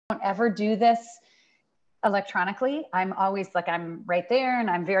don't ever do this electronically. I'm always like, I'm right there and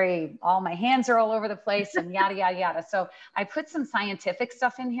I'm all my hands are all over the place and yada, yada, yada. So I put some scientific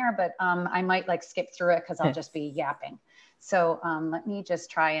stuff in here, but I might like skip through it because I'll just be yapping. So let me just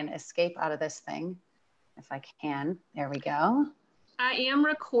try and escape out of this thing if I can. There we go. I am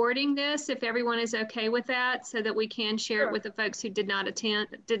recording this if everyone is okay with that, so that we can share it with the folks who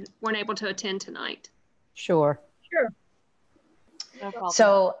weren't able to attend tonight. Sure. Sure. No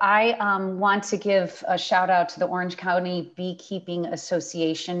So I want to give a shout out to the Orange County Beekeeping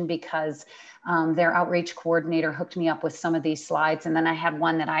Association because their outreach coordinator hooked me up with some of these slides. And then I had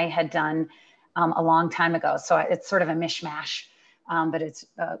one that I had done a long time ago. So it's sort of a mishmash, but it's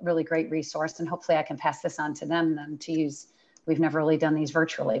a really great resource. And hopefully I can pass this on to them then to use. We've never really done these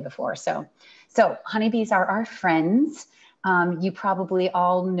virtually before. So honeybees are our friends. You probably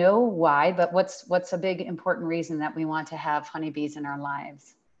all know why, but what's a big important reason that we want to have honeybees in our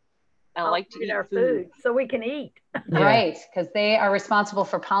lives? I like to eat our food so we can eat. Yeah. Right, because they are responsible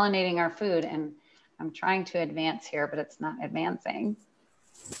for pollinating our food. And I'm trying to advance here, but it's not advancing.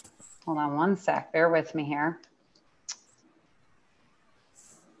 Hold on one sec, bear with me here.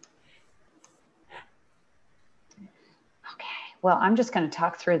 Well, I'm just going to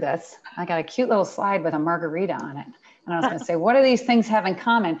talk through this. I got a cute little slide with a margarita on it. And I was going to say, what do these things have in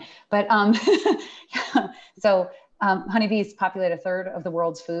common? But honeybees populate a third of the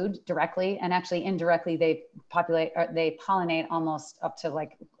world's food directly, and actually indirectly they pollinate almost up to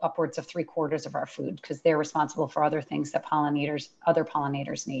like upwards of 3/4 of our food because they're responsible for other things that other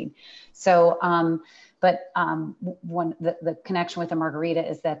pollinators need. So, the connection with the margarita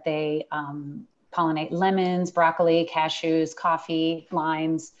is that they pollinate lemons, broccoli, cashews, coffee,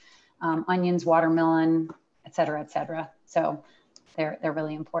 limes, onions, watermelon, et cetera, et cetera. So they're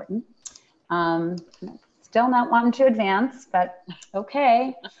really important. Still not wanting to advance, but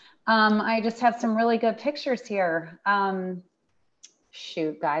okay. I just have some really good pictures here.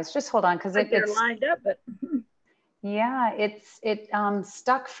 Shoot, guys, just hold on because they're lined up. But yeah, it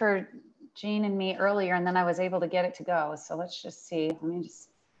stuck for Jean and me earlier, and then I was able to get it to go. So let's just see. Let me just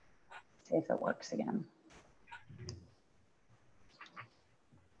see if it works again.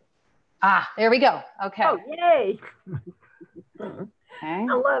 Ah, there we go. Okay. Oh, yay. Okay. I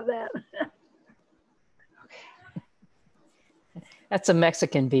love that. That's a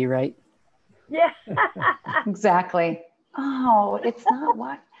Mexican bee, right? Yeah. Exactly. Oh, it's not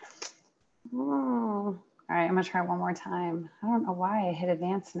what. Oh. All right, I'm gonna try one more time. I don't know why I hit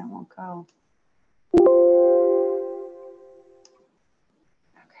advance and it won't go.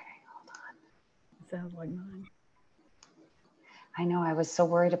 Sounds like mine. I know, I was so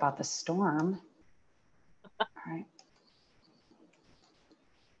worried about the storm. All right.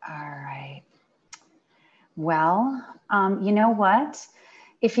 All right. Well, you know what?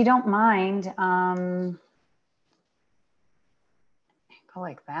 If you don't mind, go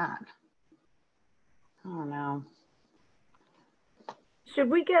like that. I don't know. Should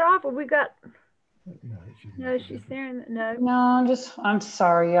we get off or we got? No, she's there. No, I'm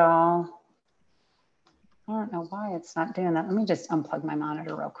sorry, y'all. I don't know why it's not doing that. Let me just unplug my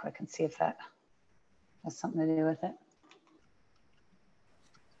monitor real quick and see if that has something to do with it.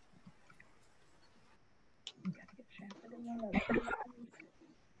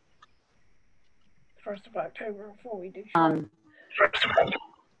 First of October before we do. Oh,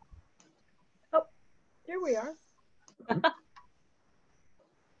 here we are.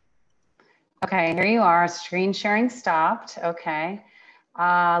 Okay, here you are. Screen sharing stopped. Okay.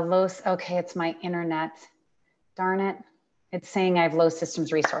 Okay, it's my internet. Darn it. It's saying I have low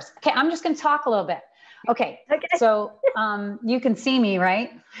systems resource. Okay, I'm just going to talk a little bit. Okay. So you can see me,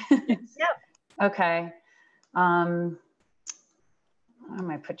 right? Yep. Okay. I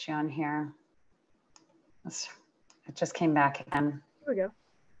might put you on here. It just came back again. Here we go.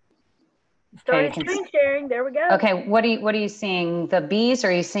 Started screen sharing. There we go. Okay, what are you seeing? The bees, or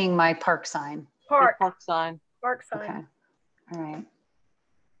are you seeing my park sign? Park sign. Park sign. Okay. All right.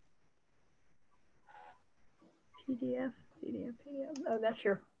 PDF. Oh, that's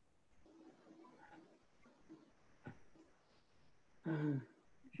your.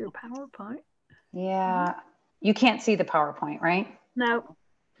 Your PowerPoint. Yeah. You can't see the PowerPoint, right? No.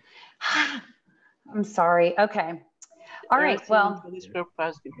 I'm sorry. Okay. All right. Well.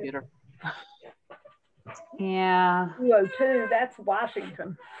 Computer. Yeah. 202. That's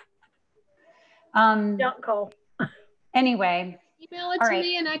Washington. Junk call. Anyway. Email it to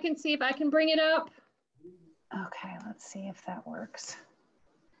me and I can see if I can bring it up. Okay, let's see if that works.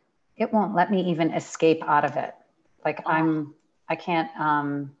 It won't let me even escape out of it. Like I'm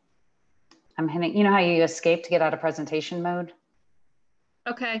hitting, you know how you escape to get out of presentation mode?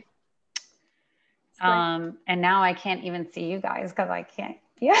 Okay. And now I can't even see you guys because I can't.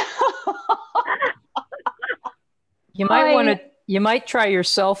 Yeah. You might try your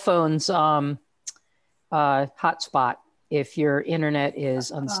cell phone's hotspot if your internet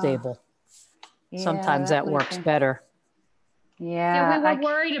is unstable. Sometimes that works better. Yeah, we were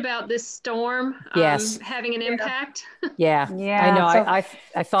worried about this storm having an impact. Yeah, I know.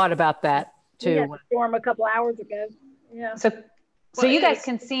 I thought about that too. We had a storm a couple hours ago. Yeah. So you guys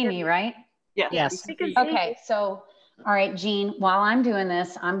can see me, right? Yes. Okay. So, all right, Jean, while I'm doing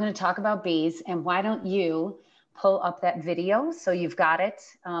this, I'm going to talk about bees. And why don't you pull up that video so you've got it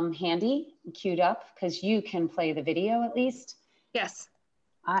handy, queued up, because you can play the video at least. Yes.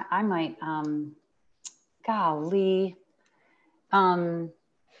 I might, golly. I'm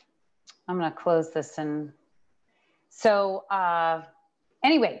going to close this. And so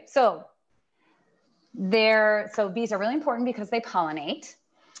anyway, so bees are really important because they pollinate.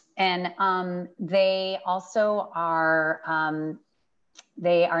 And they also are,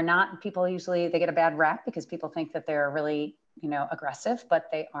 they are not, people usually, they get a bad rap because people think that they're really, aggressive,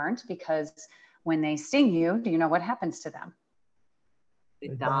 but they aren't, because when they sting you, do you know what happens to them? They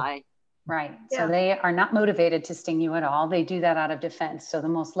die. Right. Yeah. So they are not motivated to sting you at all. They do that out of defense. So the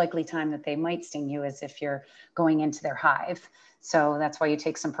most likely time that they might sting you is if you're going into their hive. So that's why you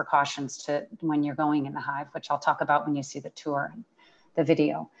take some precautions when you're going in the hive, which I'll talk about when you see the tour, the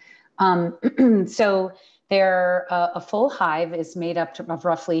video. So a full hive is made up of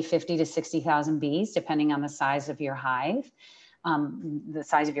roughly 50 to 60,000 bees, depending on the size of your hive, the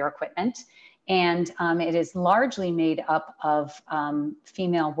size of your equipment. And it is largely made up of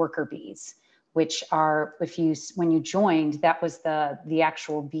female worker bees, which are, when you joined, that was the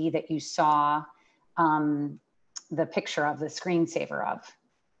actual bee that you saw the picture of, the screensaver of.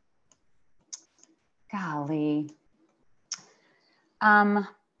 Golly.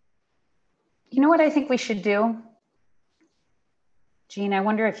 You know what I think we should do? Jean, I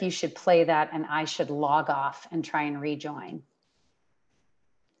wonder if you should play that and I should log off and try and rejoin.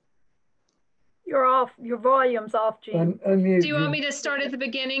 You're off. Your volume's off, Jean. Do you want me to start at the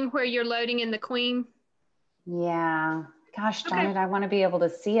beginning where you're loading in the queen? Yeah. Gosh darn it. I want to be able to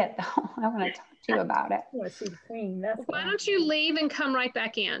see it though. I want to talk to you about it. I want to see the queen. That's why don't you leave and come right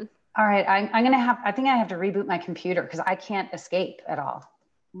back in? All right. I think I have to reboot my computer because I can't escape at all.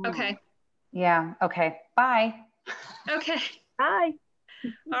 Okay. Yeah. Okay. Bye. Okay. Bye.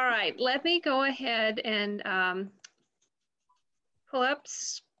 All right. Let me go ahead and pull up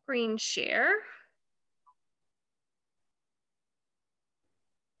screen share.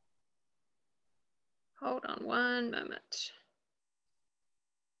 Hold on one moment.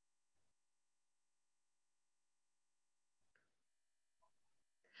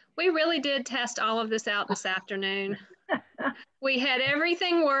 We really did test all of this out this afternoon. We had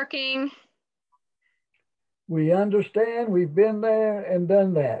everything working. We understand. We've been there and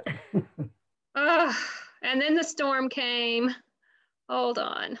done that. And then the storm came. Hold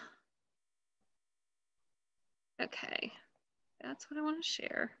on. Okay. That's what I want to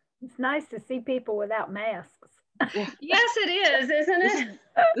share. It's nice to see people without masks. Yes, it is, isn't it?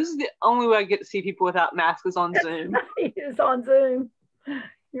 This is the only way I get to see people without masks is on Zoom. It's on Zoom.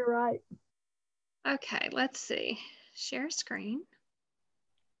 You're right. Okay, let's see. Share screen.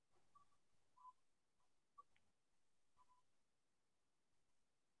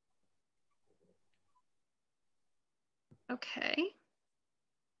 Okay.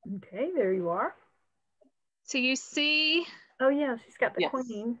 Okay, there you are. So you see. Oh yeah, she's got the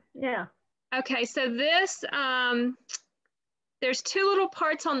queen. Yeah. Okay, so this, there's two little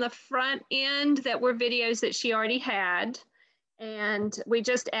parts on the front end that were videos that she already had. And we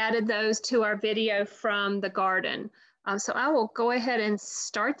just added those to our video from the garden. So I will go ahead and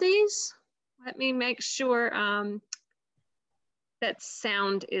start these. Let me make sure that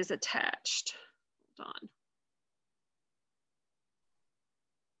sound is attached. Hold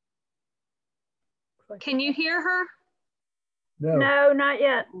on. Can you hear her? No, not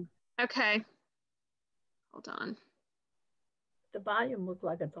yet. Okay. Hold on. The volume looks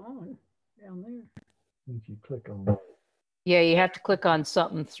like it's on down there. If you click on that. Yeah, you have to click on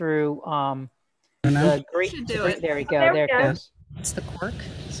something through the green. There we go. There it goes. It's the cork.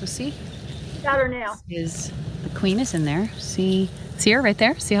 So see? Got her now. The queen is in there. See her right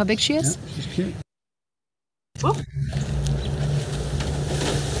there? See how big she is? Yep, she's cute. Whoop.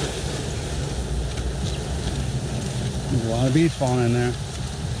 There's a lot of bees falling in there.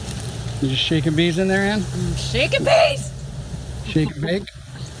 You just shaking bees in there, Ann? Shaking bees! Shake and bake?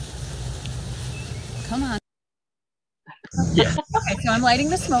 Come on. Yeah. Okay, so I'm lighting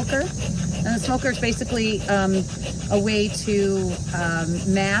the smoker. And the smoker is basically a way to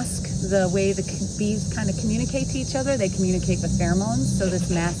mask the way the bees kind of communicate to each other. They communicate with pheromones, so this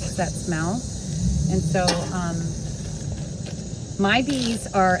masks that smell. And so my bees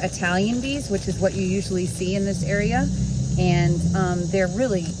are Italian bees, which is what you usually see in this area. And they're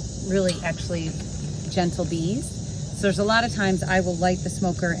really, really actually gentle bees. So there's a lot of times I will light the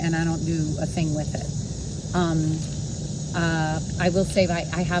smoker and I don't do a thing with it. I will say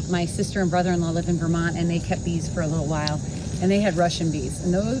I have my sister and brother-in-law live in Vermont, and they kept bees for a little while, and they had Russian bees,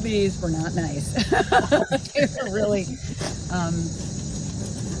 and those bees were not nice. They were really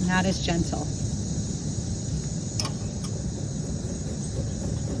not as gentle.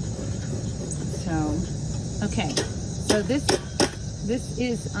 So, okay, so this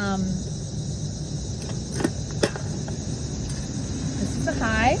is a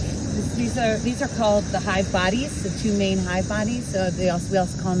hive. These are called the hive bodies, the two main hive bodies. We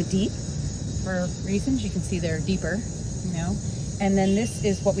also call them deep for reasons. You can see they're deeper, you know. And then this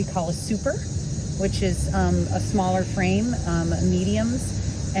is what we call a super, which is a smaller frame,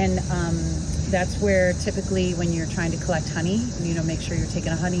 mediums, and that's where typically when you're trying to collect honey, you know, make sure you're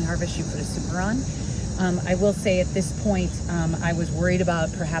taking a honey harvest, you put a super on. I will say at this point, I was worried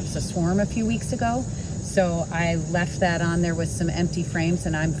about perhaps a swarm a few weeks ago. So I left that on there with some empty frames,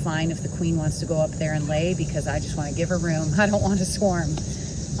 and I'm fine if the queen wants to go up there and lay, because I just want to give her room. I don't want to swarm.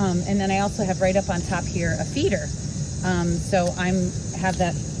 And then I also have right up on top here a feeder. So have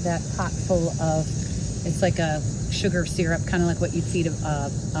that pot full of, it's like a sugar syrup, kind of like what you'd feed a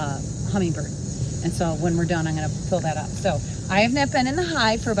hummingbird. And so when we're done, I'm going to fill that up. So I have not been in the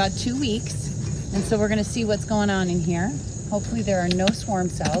hive for about 2 weeks. And so we're going to see what's going on in here. Hopefully there are no swarm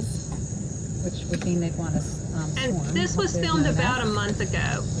cells, which would mean they'd want to swarm. And this was filmed about a month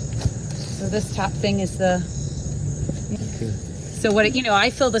ago. So this top thing is the, so what, you know,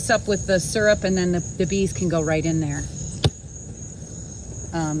 I fill this up with the syrup, and then the bees can go right in there.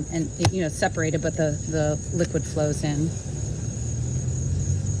 And it, you know, separated, but the liquid flows in.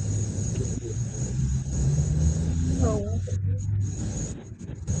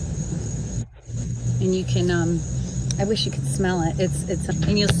 And you can, I wish you could smell it. It's,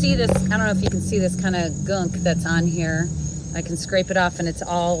 and you'll see this, I don't know if you can see this kind of gunk that's on here. I can scrape it off, and it's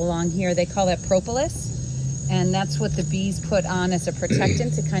all along here. They call that propolis. And that's what the bees put on as a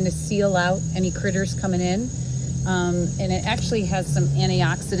protectant to kind of seal out any critters coming in. And it actually has some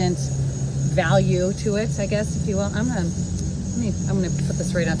antioxidant value to it, I guess, if you will. I'm gonna put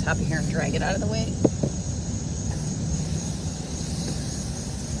this right on top of here and drag it out of the way.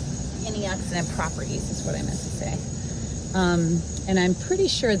 Antioxidant properties is what I meant to say. And I'm pretty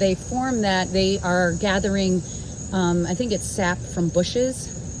sure they form that. They are gathering, I think it's sap from bushes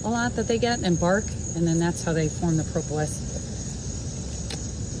a lot that they get, and bark, and then that's how they form the propolis.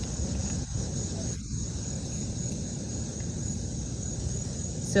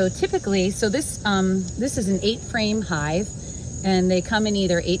 So typically, so this is an 8-frame hive, and they come in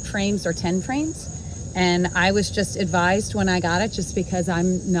either 8 frames or 10 frames. And I was just advised when I got it, just because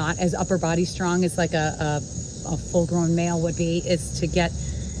I'm not as upper body strong as like a full-grown male would be, is to get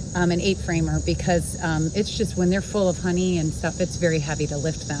an 8-framer, because it's just, when they're full of honey and stuff, it's very heavy to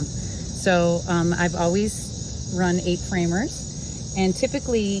lift them. So I've always run 8-framers, and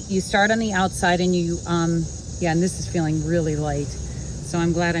typically you start on the outside, and you, yeah, and this is feeling really light, so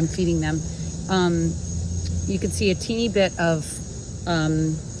I'm glad I'm feeding them. You can see a teeny bit of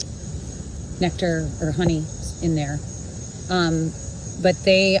nectar or honey in there. But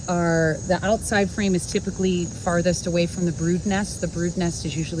they are, the outside frame is typically farthest away from the brood nest. The brood nest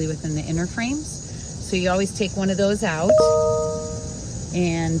is usually within the inner frames. So you always take one of those out,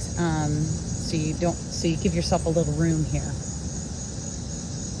 and so you give yourself a little room here.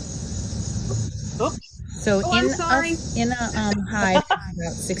 Oops. So in a hive,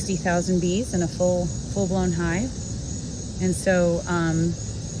 about 60,000 bees in a full-blown hive. And so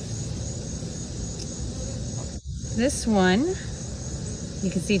this one, you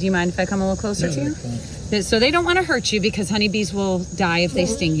can see, do you mind if I come a little closer to you? So they don't want to hurt you, because honeybees will die if they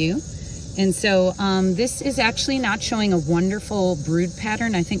sting you. And so this is actually not showing a wonderful brood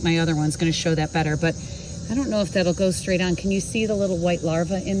pattern. I think my other one's going to show that better, but I don't know if that'll go straight on. Can you see the little white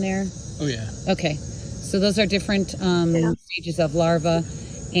larva in there? Oh yeah. Okay. So those are different stages of larva,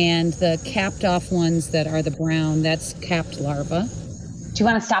 and the capped off ones that are the brown, that's capped larva. Do you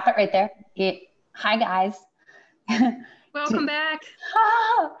want to stop it right there? Hi, guys. Welcome back.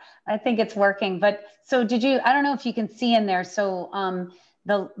 I think it's working. But so did you, I don't know if you can see in there. So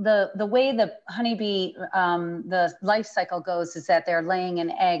the way the honeybee, the life cycle goes is that they're laying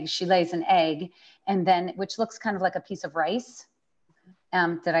an egg. She lays an egg, and then, which looks kind of like a piece of rice.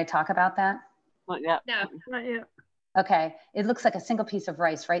 Did I talk about that? Not yet. No. Not yet. Okay, it looks like a single piece of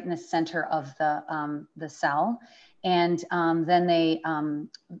rice right in the center of the cell. And then they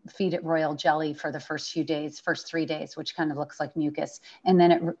feed it royal jelly for the first few days, first 3 days, which kind of looks like mucus. And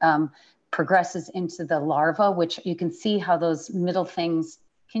then it progresses into the larva, which you can see how those middle things,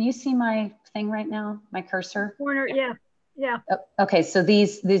 can you see my thing right now, my cursor? Corner, yeah. Yeah. Okay, so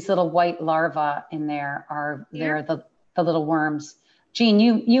these little white larvae in there are, they're the little worms. Jean,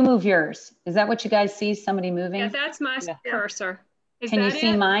 you move yours. Is that what you guys see? Somebody moving? Yeah, that's my cursor. Can you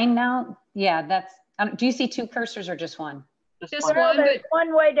see mine now? Yeah, that's, do you see 2 cursors or just one? Just Well, one, there's but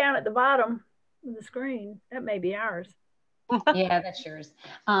one way down at the bottom of the screen. That may be ours. Yeah, that's yours.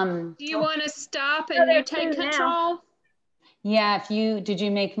 do you want to stop and you take control? Yeah, did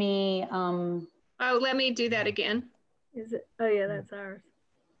you make me, Oh, let me do that again. Is it? Oh yeah, that's ours.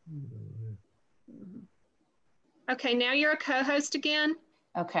 Okay, now you're a co-host again.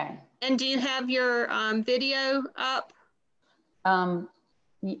 okay. And do you have your video up?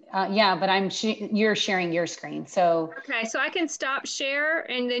 Yeah, but you're sharing your screen. So, Okay, so I can stop share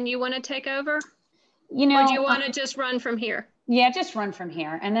and then you want to take over? you know, Or do you want to just run from here? yeah, just run from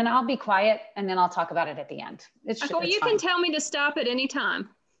here and then I'll be quiet and then I'll talk about it at the end. Well, you can tell me to stop at any time.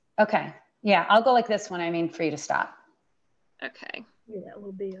 Okay. Yeah, I'll go like this when I mean for you to stop. Okay. Yeah, that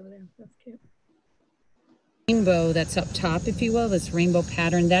little bee over there. That's cute. Rainbow that's up top, if you will, this rainbow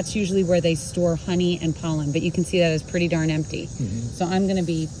pattern, that's usually where they store honey and pollen, but you can see that is pretty darn empty. So I'm going to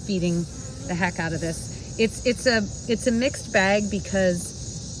be feeding the heck out of this. It's a mixed bag because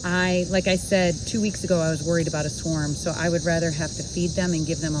like I said 2 weeks ago, I was worried about a swarm, so I would rather have to feed them and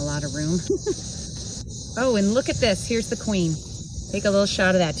give them a lot of room. Oh, and look at this. Here's the queen. Take a little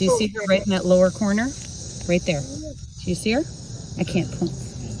shot of that. Do you see her right in that lower corner? Right there. Do you see her? I can't point.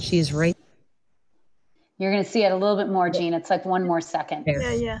 She is right. You're going to see it a little bit more, Jean. It's like 1 more second. There.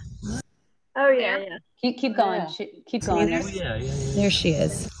 Yeah, yeah. Oh yeah, yeah. Keep going. Keep going. There she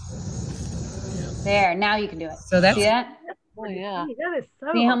is. There. Now you can do it. So that's see that? Oh yeah. That is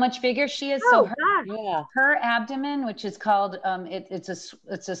so. See how much bigger she is? Oh, So gosh. her abdomen, which is called, it's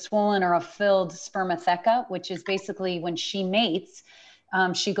a swollen or a filled spermatheca, which is basically when she mates,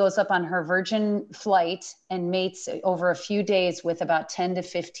 she goes up on her virgin flight and mates over a few days with about 10 to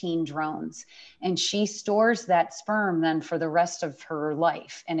 15 drones. And she stores that sperm then for the rest of her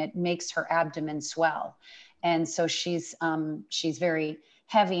life, and it makes her abdomen swell. And so she's very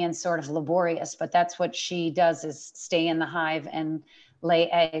heavy and sort of laborious, but that's what she does, is stay in the hive and lay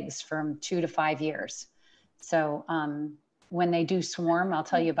eggs from 2 to 5 years. So when they do swarm, I'll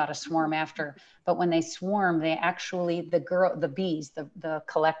tell you about a swarm after, but when they swarm, they actually, the bees, the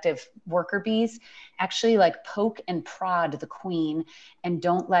collective worker bees, actually like poke and prod the queen and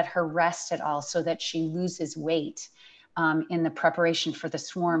don't let her rest at all, so that she loses weight in the preparation for the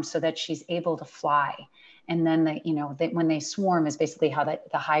swarm, so that she's able to fly. And then when they swarm is basically how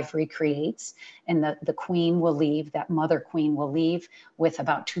the hive recreates, and the queen will leave, that mother queen will leave with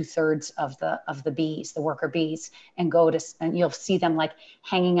about 2/3 of the bees, the worker bees, and and you'll see them like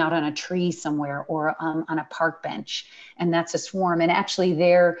hanging out on a tree somewhere or on a park bench. And that's a swarm. And actually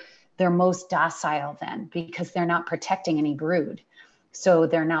they're most docile then, because they're not protecting any brood. So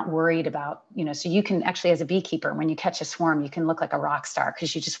they're not worried about, so you can actually, as a beekeeper, when you catch a swarm, you can look like a rock star,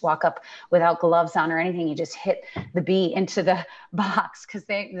 because you just walk up without gloves on or anything. You just hit the bee into the box, because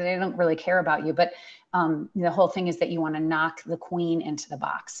they don't really care about you. But the whole thing is that you want to knock the queen into the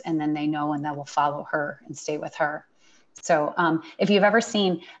box, and then they know, and they will follow her and stay with her. So if you've ever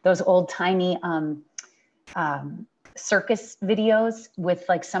seen those old timey circus videos with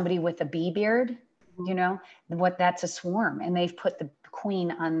like somebody with a bee beard, that's a swarm, and they've put the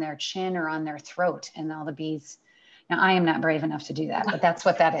queen on their chin or on their throat, and all the bees. Now I am not brave enough to do that, but that's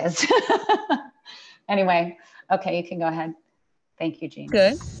what that is. Anyway, okay, you can go ahead. Thank you, Jean.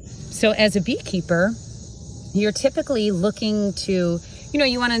 Good. So as a beekeeper, you're typically looking to,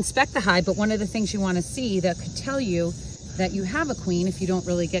 you want to inspect the hive, but one of the things you want to see that could tell you that you have a queen, if you don't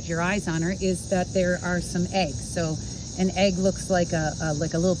really get your eyes on her, is that there are some eggs. So an egg looks like a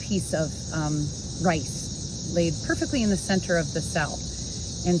little piece of rice laid perfectly in the center of the cell.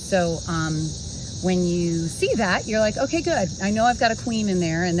 And so when you see that, you're like, okay, good. I know I've got a queen in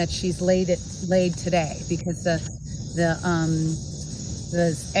there, and that she's laid today, because the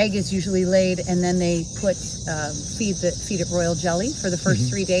egg is usually laid, and then they feed it royal jelly for the first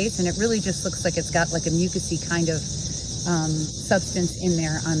 3 days, and it really just looks like it's got like a mucusy kind of substance in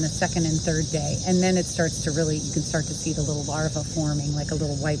there on the 2nd and 3rd day. And then it starts to you can start to see the little larva forming, like a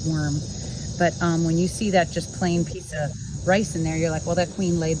little white worm. But when you see that just plain piece of rice in there, you're like, well, that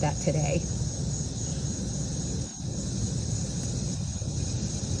queen laid that today.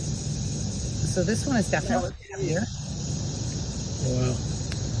 So this one is definitely heavier. Wow.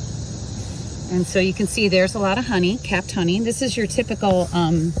 And so you can see there's a lot of honey, capped honey. This is your typical,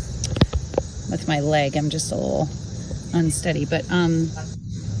 with my leg, I'm just a little unsteady, but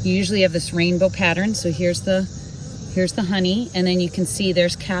you usually have this rainbow pattern. So here's the honey, and then you can see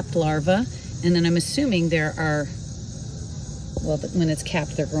there's capped larvae, and then I'm assuming there are, well, when it's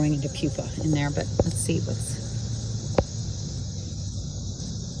capped, they're growing into pupa in there, but let's see it's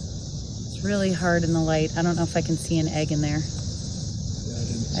really hard in the light. I don't know if I can see an egg in there.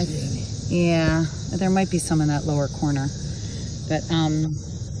 Yeah, I didn't see any. Yeah, there might be some in that lower corner, but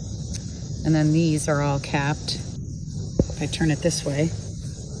and then these are all capped. If I turn it this way.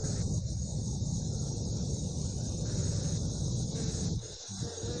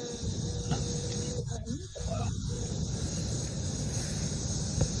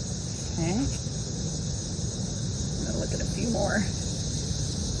 Okay. I'm gonna look at a few more.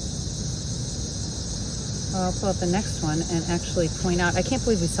 I'll pull up the next one and actually point out. I can't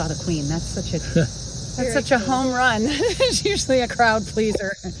believe we saw the queen. That's such a home run. It's usually a crowd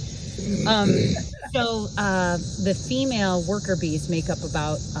pleaser. So the female worker bees make up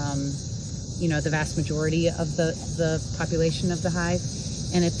about the vast majority of the population of the hive.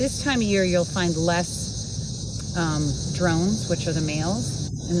 And at this time of year, you'll find less drones, which are the males.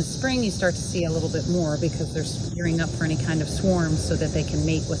 In the spring, you start to see a little bit more because they're gearing up for any kind of swarms so that they can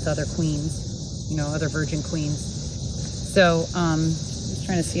mate with other queens. Other virgin queens. So just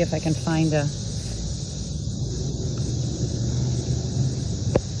trying to see if I can find a.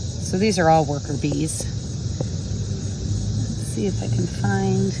 So these are all worker bees. Let's see if I can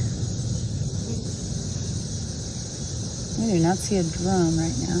find. I do not see a drone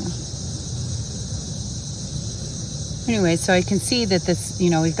right now. Anyway, so I can see that this,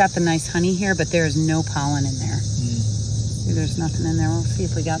 we've got the nice honey here, but there is no pollen in there. See, there's nothing in there. We'll see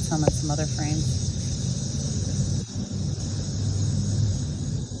if we got some at some other frames.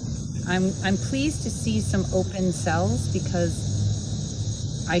 I'm pleased to see some open cells because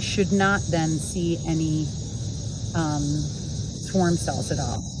I should not then see any swarm cells at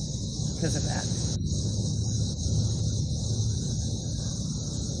all because of that.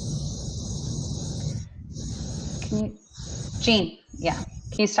 Jean, yeah,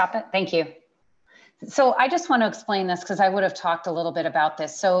 can you stop it? Thank you. So I just want to explain this because I would have talked a little bit about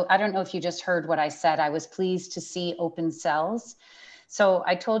this. So I don't know if you just heard what I said. I was pleased to see open cells. So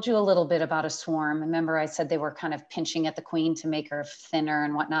I told you a little bit about a swarm. Remember I said they were kind of pinching at the queen to make her thinner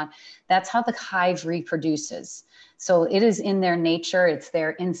and whatnot. That's how the hive reproduces. So it is in their nature, it's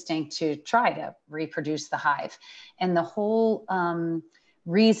their instinct to try to reproduce the hive. And the whole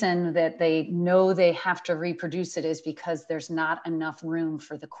reason that they know they have to reproduce it is because there's not enough room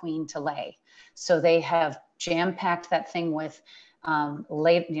for the queen to lay. So they have jam-packed that thing with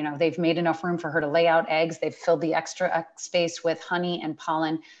they've made enough room for her to lay out eggs. They've filled the extra space with honey and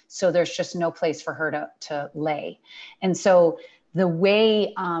pollen. So there's just no place for her to lay. And so the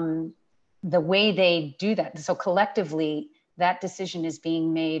way they do that, so collectively, that decision is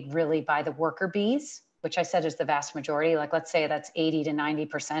being made really by the worker bees, which I said is the vast majority. Like, let's say that's 80 to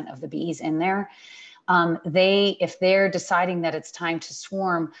 90% of the bees in there. If they're deciding that it's time to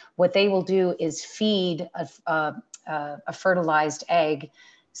swarm, what they will do is feed a fertilized egg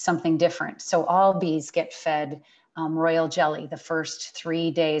something different. So all bees get fed royal jelly the first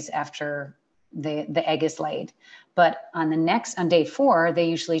 3 days after the egg is laid. But on day 4, they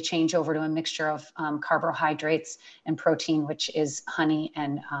usually change over to a mixture of carbohydrates and protein, which is honey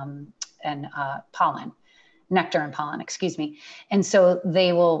and pollen. Nectar and pollen, excuse me. And so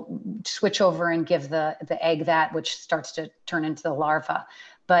they will switch over and give the egg that, which starts to turn into the larva.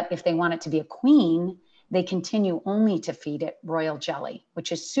 But if they want it to be a queen, they continue only to feed it royal jelly,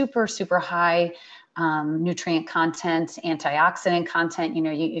 which is super, super high nutrient content, antioxidant content.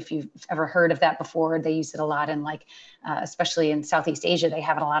 If you've ever heard of that before, they use it a lot in especially in Southeast Asia, they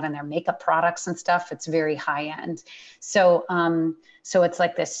have it a lot in their makeup products and stuff. It's very high end. So it's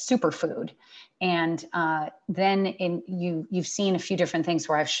like this superfood. And then you've seen a few different things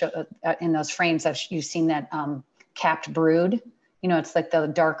where I've showed in those frames, you've seen that capped brood. It's like the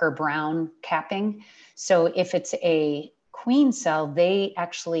darker brown capping. So if it's a queen cell, they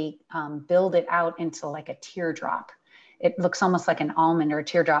actually build it out into like a teardrop. It looks almost like an almond or a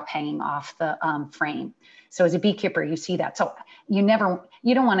teardrop hanging off the frame. So as a beekeeper, you see that. So you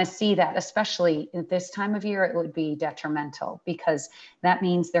don't want to see that, especially at this time of year. It would be detrimental because that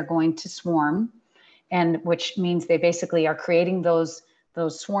means they're going to swarm, and which means they basically are creating those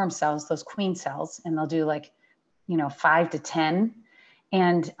swarm cells, those queen cells, and they'll do 5 to 10.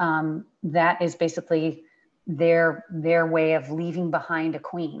 And that is basically their way of leaving behind a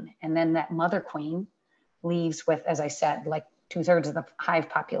queen. And then that mother queen leaves with, as I said, like 2/3 of the hive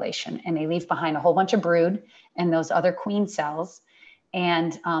population, and they leave behind a whole bunch of brood and those other queen cells,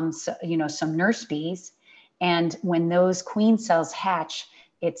 and so, you know, some nurse bees. And when those queen cells hatch,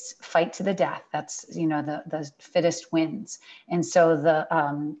 it's fight to the death. That's, you know, the fittest wins. And so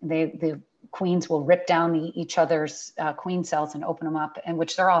the queens will rip down each other's queen cells and open them up, and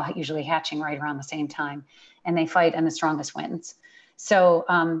which they're all usually hatching right around the same time, and they fight, and the strongest wins. So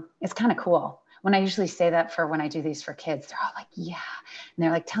it's kind of cool. When I usually say that for when I do these for kids, they're all like, yeah. And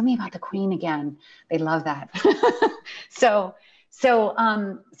they're like, tell me about the queen again. They love that. So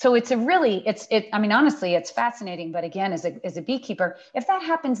it's a really, I mean, honestly, it's fascinating. But again, as a beekeeper, if that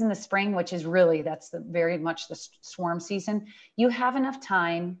happens in the spring, which is really, that's very much the swarm season, you have enough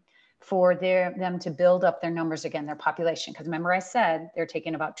time for them to build up their numbers again, their population. Because remember I said, they're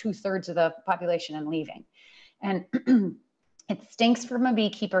taking about 2/3 of the population and leaving. And it stinks from a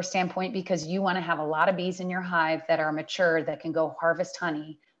beekeeper standpoint, because you want to have a lot of bees in your hive that are mature, that can go harvest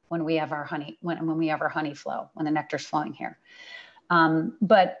honey when we have our honey, when we have our honey flow, when the nectar's flowing here.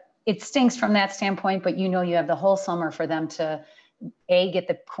 But it stinks from that standpoint, but you know, you have the whole summer for them to get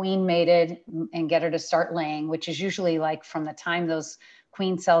the queen mated and get her to start laying, which is usually like from the time those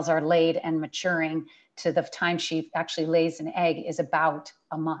queen cells are laid and maturing to the time she actually lays an egg is about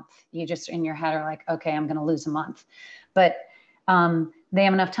a month. You just in your head are like, okay, I'm going to lose a month. But they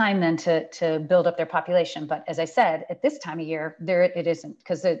have enough time then to build up their population. But as I said, at this time of year, it isn't,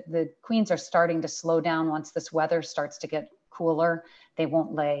 because the queens are starting to slow down. Once this weather starts to get cooler, they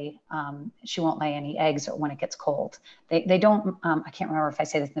won't lay, she won't lay any eggs when it gets cold. They don't, I can't remember if I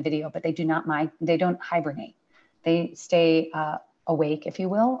say this in the video, but they don't hibernate. They stay awake, if you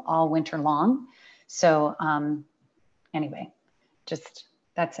will, all winter long. So anyway, just,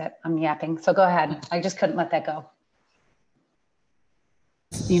 that's it. I'm yapping. So go ahead. I just couldn't let that go.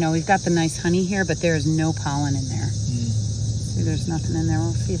 You know, we've got the nice honey here, but there's no pollen in there. See, there's nothing in there.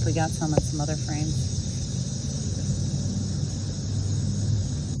 We'll see if we got some at some other frames.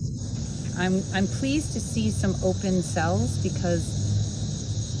 I'm pleased to see some open cells,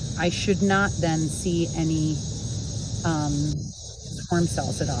 because I should not then see any swarm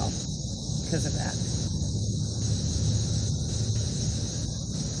cells at all because of that.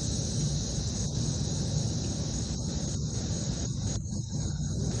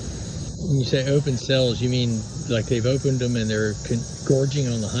 When you say open cells, you mean like they've opened them and they're gorging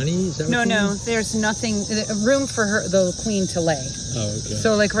on the honey? Is that what you mean? There's nothing, room for the queen to lay. Oh, okay.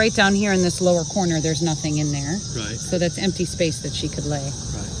 So like right down here in this lower corner, there's nothing in there. Right. So that's empty space that she could lay.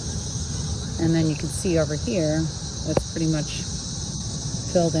 Right. And then you can see over here, that's pretty much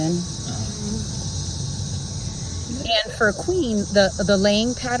filled in. And for a queen, the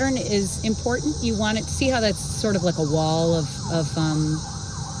laying pattern is important. You want it to see how that's sort of like a wall of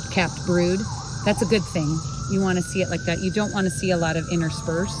capped brood. That's a good thing. You want to see it like that. You don't want to see a lot of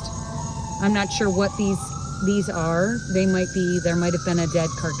interspersed. I'm not sure what these are. There might have been a dead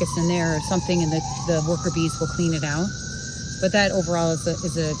carcass in there or something, and the worker bees will clean it out. But that overall is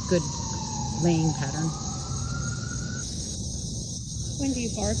a good laying pattern. When do you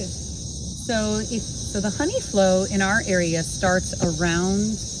harvest? So the honey flow in our area starts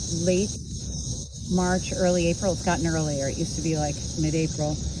around late March, early April. It's gotten earlier. It used to be like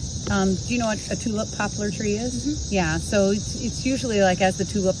mid-April. Do you know what a tulip poplar tree is? Mm-hmm. Yeah, so it's usually like as the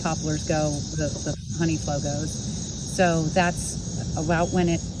tulip poplars go, the honey flow goes. So that's about when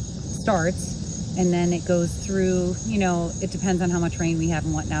it starts, and then it goes through, you know, it depends on how much rain we have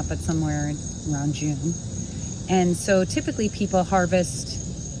and whatnot, but somewhere around June. And so typically people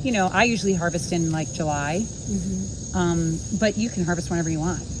harvest, you know, I usually harvest in like July, but you can harvest whenever you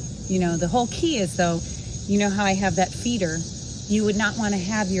want. You know, the whole key is though, you know how I have that feeder, you would not want to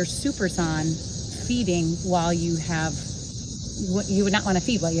have your supers on feeding while you would not want to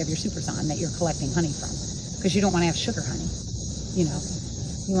feed while you have your supers on that you're collecting honey from, because you don't want to have sugar honey. You know,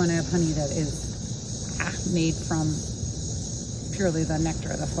 you want to have honey that is made from purely the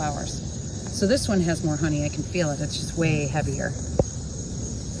nectar of the flowers. So this one has more honey. I can feel it. It's just way heavier.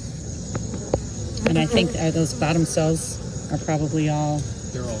 And I think those bottom cells are probably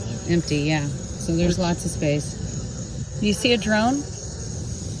they're all empty. Yeah. So there's lots of space. Do you see a drone?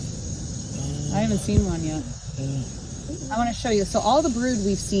 I haven't seen one yet. I want to show you. So all the brood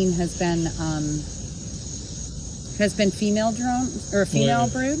we've seen has been female drone or female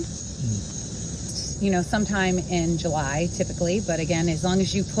brood. You know, sometime in July typically, but again, as long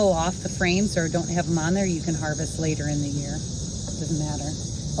as you pull off the frames or don't have them on there, you can harvest later in the year. Doesn't matter.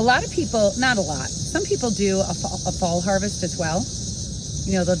 A lot of people, not a lot, some people do a fall harvest as well.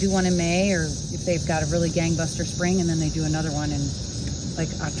 you know, they'll do one in May, or if they've got a really gangbuster spring, and then they do another one in like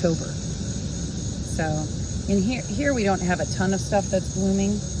October. So in here we don't have a ton of stuff that's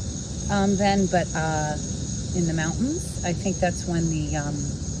blooming then, but in the mountains, I think that's when the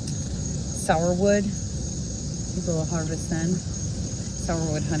sourwood, people will harvest then.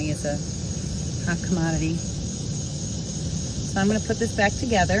 Sourwood honey is a hot commodity. So I'm going to put this back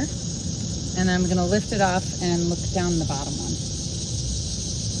together, and I'm going to lift it off and look down the bottom one.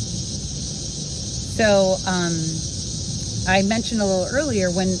 So I mentioned a little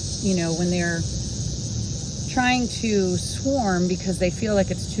earlier, when, you know, when they're trying to swarm because they feel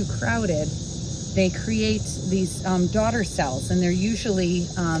like it's too crowded, they create these daughter cells, and they're usually,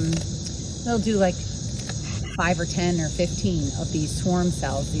 they'll do like 5 or 10 or 15 of these swarm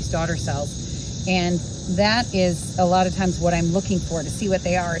cells, these daughter cells. And that is a lot of times what I'm looking for to see what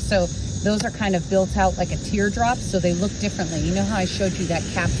they are. So those are kind of built out like a teardrop, so they look differently. You know how I showed you that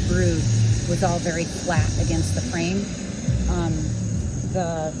capped brood was all very flat against the frame?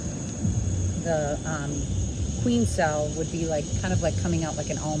 The queen cell would be like kind of like coming out like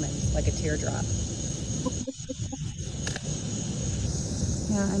an almond, like a teardrop.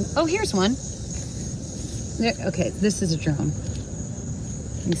 Yeah. Oh, here's one. There, okay, this is a drone.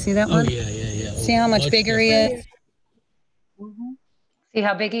 You see that one? Oh yeah, yeah, yeah. See how much bigger he is? Mm-hmm. See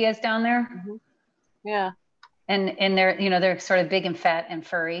how big he is down there? Mm-hmm. Yeah. And they're, you know, they're sort of big and fat and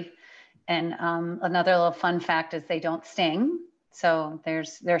furry. And another little fun fact is they don't sting. So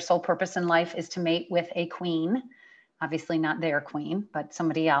their sole purpose in life is to mate with a queen. Obviously not their queen, but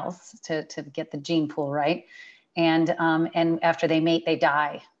somebody else to get the gene pool right. And after they mate, they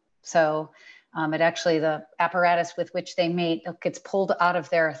die. So it actually, the apparatus with which they mate gets pulled out of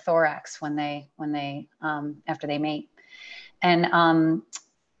their thorax when they after they mate. And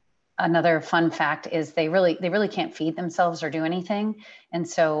another fun fact is they really can't feed themselves or do anything. And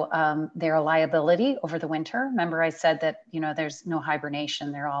so they're a liability over the winter. Remember I said that, you know, there's no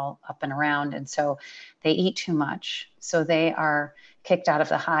hibernation, they're all up and around. And so they eat too much. So they are kicked out of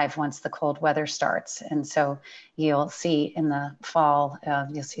the hive once the cold weather starts. And so you'll see in the fall,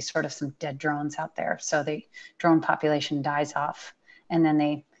 you'll see sort of some dead drones out there. So the drone population dies off, and then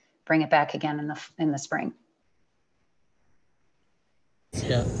they bring it back again in the spring.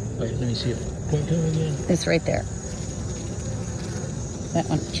 Yeah, wait, let me see if point to it again. It's right there. That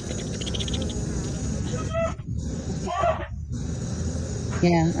one.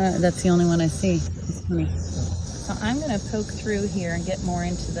 Yeah, that's the only one I see. It's funny. So I'm going to poke through here and get more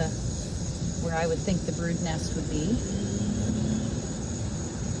into where I would think the brood nest would be.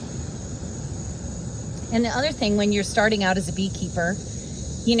 And the other thing, when you're starting out as a beekeeper,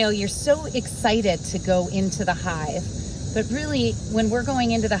 you know, you're so excited to go into the hive. But really, when we're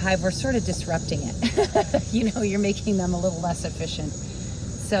going into the hive, we're sort of disrupting it. You know, you're making them a little less efficient.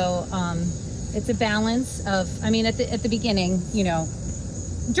 So it's a balance of, I mean, at the beginning, you know,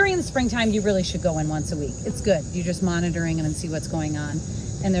 during the springtime, you really should go in once a week. It's good. You're just monitoring them and see what's going on.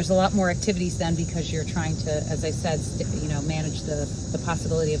 And there's a lot more activities then because you're trying to, as I said, you know, manage the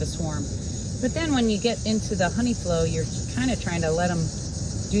possibility of a swarm. But then when you get into the honey flow, you're kind of trying to let them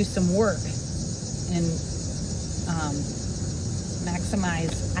do some work and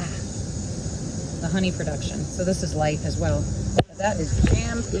maximize the honey production. So this is light as well. But that is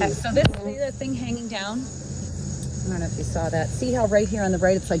jam-packed. So this, see that thing hanging down? I don't know if you saw that. See how right here on the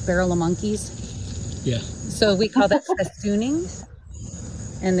right, it's like barrel of monkeys? Yeah. So we call that festooning.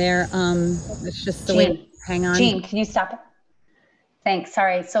 And they're, it's just the way to hang on. Jean, can you stop it? Thanks,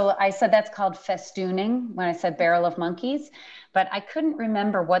 sorry. So I said that's called festooning when I said barrel of monkeys, but I couldn't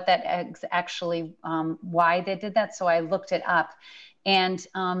remember what that actually, why they did that. So I looked it up, and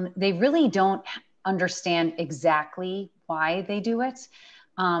they really don't understand exactly why they do it.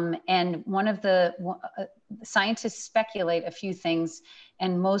 And one of the scientists speculate a few things,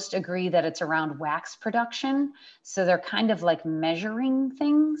 and most agree that it's around wax production. So they're kind of like measuring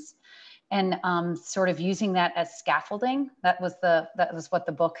things and sort of using that as scaffolding. That was what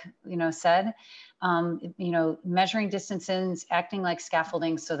the book, you know, said. You know, measuring distances, acting like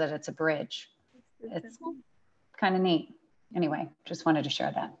scaffolding so that it's a bridge. It's kind of neat. Anyway, just wanted to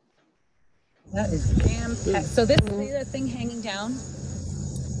share that. That is jam-packed. So this, see that thing hanging down?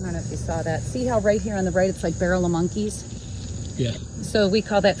 I don't know if you saw that. See how right here on the right, it's like barrel of monkeys? Yeah. So we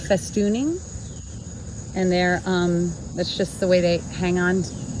call that festooning. And they're, that's just the way they hang on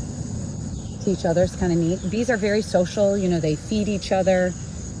to each other. It's kind of neat. Bees are very social. You know, they feed each other.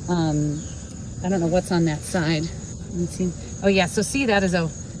 I don't know what's on that side. Let's see. Oh yeah, so see, that is a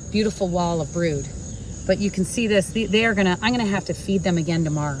beautiful wall of brood. But you can see this, I'm gonna have to feed them again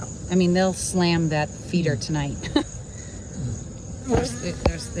tomorrow. I mean, they'll slam that feeder tonight.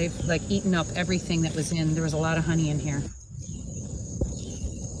 they've like eaten up everything that was in. There was a lot of honey in here.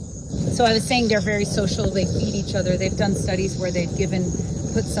 So I was saying they're very social. They feed each other. They've done studies where they've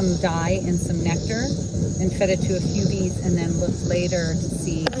put some dye in some nectar and fed it to a few bees, and then looked later to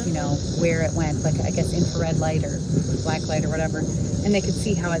see, you know, where it went, like I guess infrared light or black light or whatever, and they could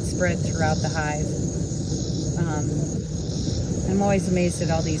see how it spread throughout the hive. I'm always amazed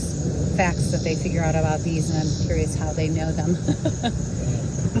at all these facts that they figure out about bees, and I'm curious how they know them.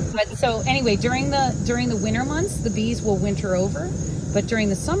 But so anyway, during the winter months, the bees will winter over, but during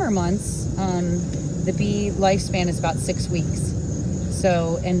the summer months, the bee lifespan is about 6 weeks.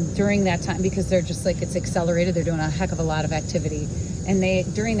 So, and during that time, because they're just like, it's accelerated, they're doing a heck of a lot of activity. And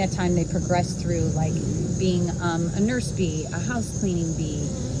during that time, they progress through like being a nurse bee, a house cleaning bee,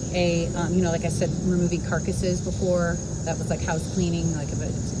 you know, like I said, removing carcasses before, that was like house cleaning, like if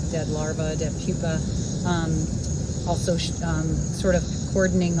it's dead larva, dead pupa. Also sort of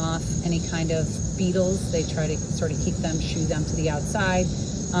cordoning off any kind of beetles. They try to sort of keep them, shoo them to the outside.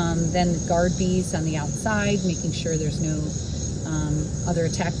 Then guard bees on the outside, making sure there's no other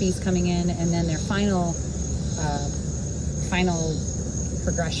attack bees coming in. And then their final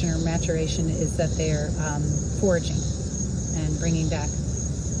progression or maturation is that they're foraging and bringing back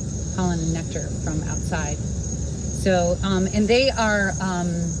pollen and nectar from outside. So, and they are,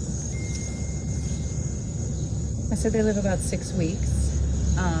 I said they live about 6 weeks.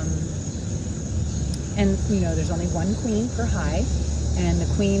 And, you know, there's only one queen per hive, and the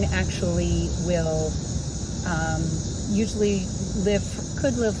queen actually will usually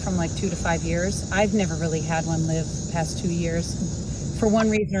could live from like 2 to 5 years. I've never really had one live past 2 years. For one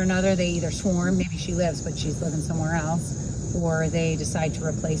reason or another, they either swarm, maybe she lives, but she's living somewhere else, or they decide to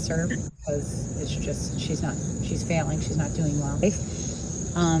replace her because it's just, she's failing, she's not doing well.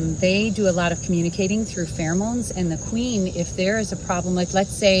 They do a lot of communicating through pheromones, and the queen, if there is a problem, like let's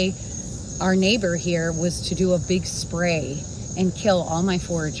say our neighbor here was to do a big spray and kill all my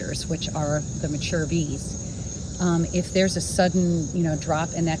foragers, which are the mature bees. If there's a sudden, you know,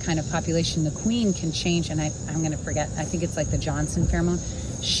 drop in that kind of population, the queen can change, and I'm going to forget, I think it's like the Johnson pheromone.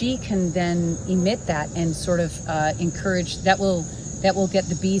 She can then emit that and sort of encourage, that will get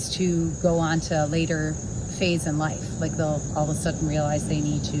the bees to go on to a later phase in life. Like they'll all of a sudden realize they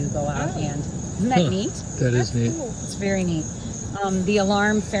need to go out and, isn't that neat? That is neat. Cool. It's very neat. The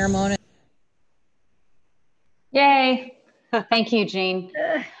alarm pheromone. Yay. Thank you, Jean.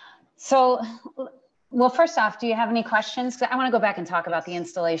 So, well, first off, do you have any questions? 'Cause I want to go back and talk about the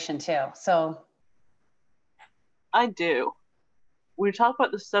installation too. So I do. When you talk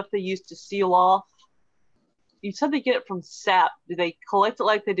about the stuff they use to seal off, you said they get it from sap. Do they collect it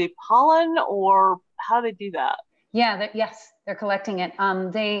like they do pollen, or how do they do that? Yeah, yes, they're collecting it. I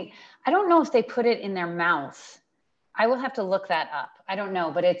don't know if they put it in their mouth. I will have to look that up. I don't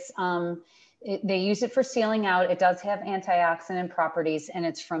know, but it's, they use it for sealing out. It does have antioxidant properties, and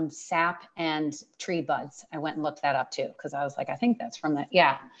it's from sap and tree buds. I went and looked that up too, because I was like, I think that's from that.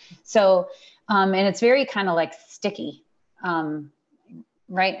 Yeah. So, and it's very kind of like sticky.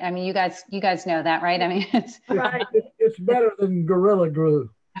 Right? I mean, you guys know that, right? I mean, it's better than Gorilla Glue.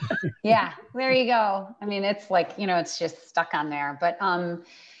 Yeah, there you go. I mean, it's like, you know, it's just stuck on there. But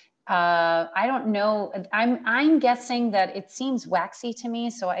I don't know. I'm guessing that it seems waxy to me,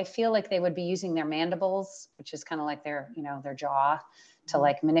 so I feel like they would be using their mandibles, which is kind of like their, you know, their jaw, to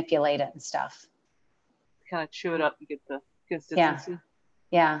like manipulate it and stuff. Kind of chew it up to get the consistency.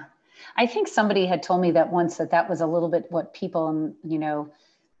 Yeah. I think somebody had told me that once, that was a little bit what people, you know,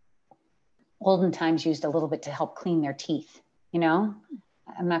 olden times used a little bit to help clean their teeth, you know?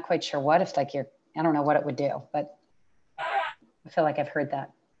 I'm not quite sure what, if like I don't know what it would do, but I feel like I've heard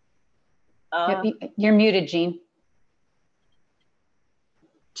that. You're muted, Jean.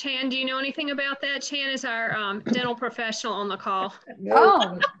 Chan, do you know anything about that? Chan is our dental professional on the call.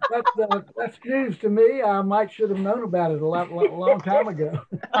 No, that's news to me. I might should have known about it a long time ago.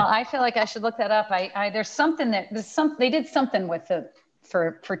 Well, I feel like I should look that up. There's something they did something with it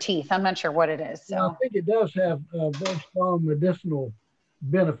for teeth. I'm not sure what it is. So I think it does have very strong medicinal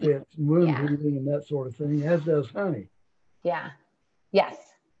benefits, and wound healing and that sort of thing, as does honey. Yeah. Yes.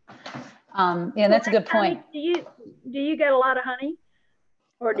 Yeah, that's a good point. Do you get a lot of honey?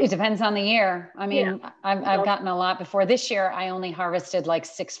 Or it depends on the year. I mean, yeah. I've gotten a lot before. This year, I only harvested like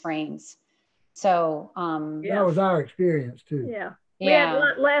 6 frames. So that was our experience too. Yeah. We had a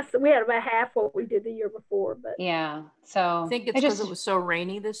lot less. We had about half what we did the year before, but yeah. So I think it's because it was so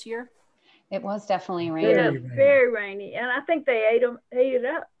rainy this year. It was definitely rainy. Yeah, very rainy, and I think they ate it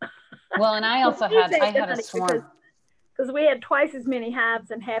up. Well, and I also had a swarm because we had twice as many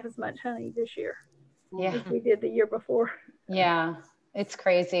hives and half as much honey this year. Yeah. as we did the year before. Yeah. It's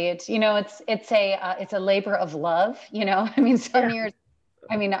crazy. It's, you know, it's a labor of love, you know. I mean, some years,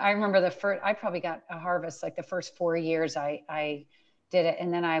 I mean, I remember I probably got a harvest like the first 4 years I did it.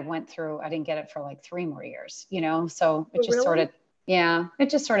 And then I went through, I didn't get it for like 3 more years, you know? So it just sort of, yeah, it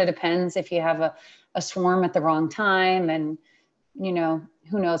just sort of depends if you have a swarm at the wrong time and, you know,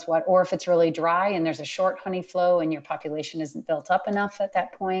 who knows what, or if it's really dry and there's a short honey flow and your population isn't built up enough at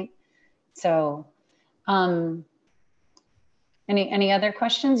that point. So, any other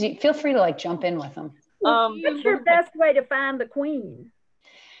questions? Feel free to like jump in with them. What's your best way to find the queen?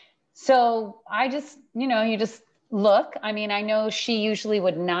 So I just, you know, you just look. I mean, I know she usually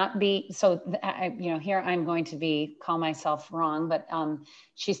would not be, so, you know, here I'm going to call myself wrong, but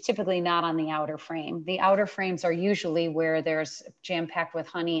she's typically not on the outer frame. The outer frames are usually where there's jam-packed with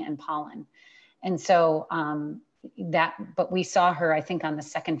honey and pollen. And so but we saw her, I think, on the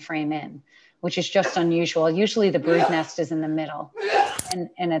second frame in, which is just unusual. Usually the brood nest is in the middle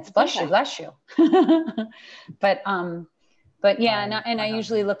and it's bless you. But yeah, and I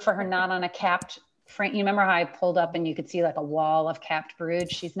usually look for her not on a capped frame. You remember how I pulled up and you could see like a wall of capped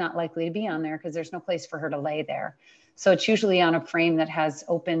brood? She's not likely to be on there because there's no place for her to lay there. So it's usually on a frame that has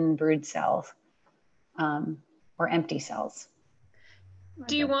open brood cells or empty cells.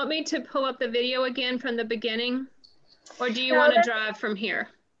 Do you want me to pull up the video again from the beginning? Or do you want to drive from here?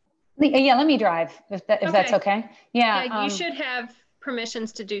 Yeah, let me drive if that's okay. Yeah, you should have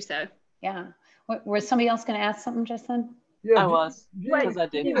permissions to do so. Yeah. Was somebody else going to ask something just then? Yeah, I was, because I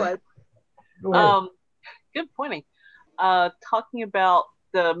did. Good pointing. Talking about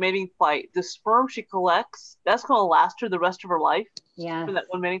the mating flight, the sperm she collects, that's going to last her the rest of her life. Yeah. For that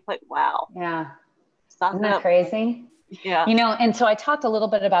one mating flight. Wow. Yeah. Isn't that crazy? Yeah. You know, and so I talked a little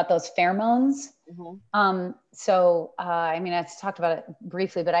bit about those pheromones. So, I mean, I talked about it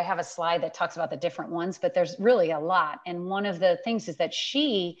briefly, but I have a slide that talks about the different ones, but there's really a lot. And one of the things is that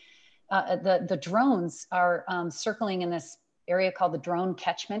the drones are circling in this area called the drone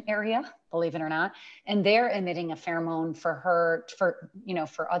catchment area, believe it or not. And they're emitting a pheromone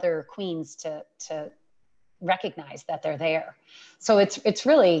for other queens to recognize that they're there. So it's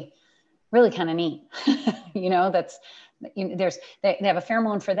really, really kind of neat. You know, they have a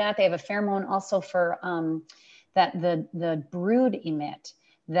pheromone for that. They have a pheromone also for that the brood emit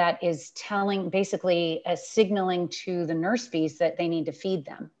that is basically signaling to the nurse bees that they need to feed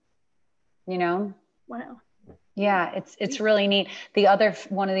them. You know? Wow. Yeah, it's really neat.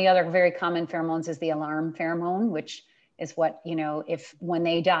 One of the other very common pheromones is the alarm pheromone, which is what, you know, when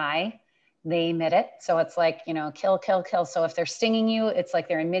they die, they emit it. So it's like, you know, kill, kill, kill. So if they're stinging you, it's like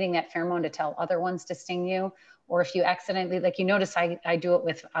they're emitting that pheromone to tell other ones to sting you. Or if you accidentally, like you notice I do it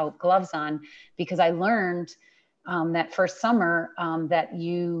without gloves on, because I learned that first summer that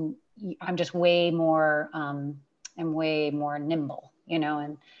I'm just way more nimble, you know,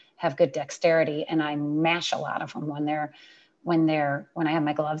 and have good dexterity. And I mash a lot of them when I have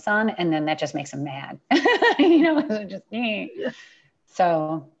my gloves on, and then that just makes them mad. You know, just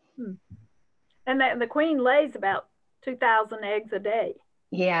so. And the queen lays about 2,000 eggs a day.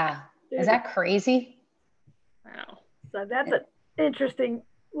 Yeah. Is that crazy? Wow. So that's an interesting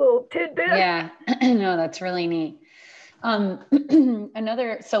little tidbit. Yeah. No, that's really neat. So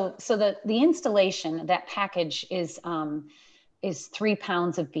the installation, that package is 3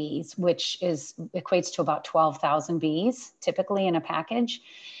 pounds of bees, which equates to about 12,000 bees typically in a package.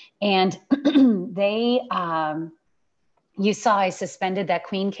 And you saw I suspended that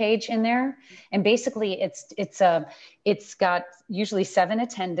queen cage in there, and basically it's got usually 7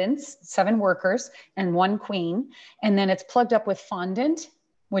 attendants, 7 workers, and 1 queen, and then it's plugged up with fondant,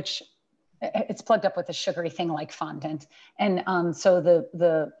 which it's plugged up with a sugary thing like fondant, and so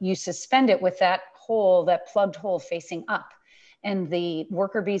you suspend it with that plugged hole facing up. And the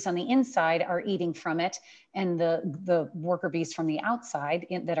worker bees on the inside are eating from it, and the worker bees from the outside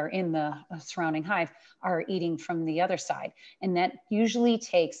that are in the surrounding hive are eating from the other side. And that usually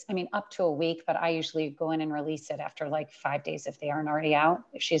takes, up to a week, but I usually go in and release it after like 5 days if she isn't already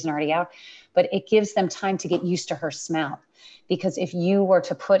out. But it gives them time to get used to her smell, because if you were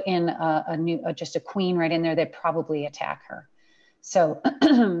to put in just a queen right in there, they'd probably attack her. So,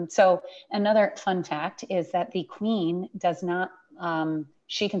 so another fun fact is that the queen does not,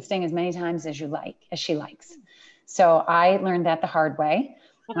 she can sting as many times as she likes. So I learned that the hard way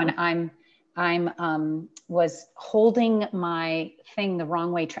when was holding my thing the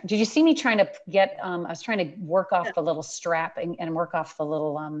wrong way. Did you see me trying to I was trying to work off the little strap and work off the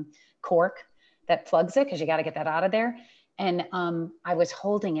little cork that plugs it, because you got to get that out of there. And I was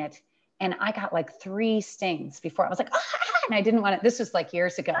holding it, and I got like 3 stings before. I was like, and I didn't want it. This was like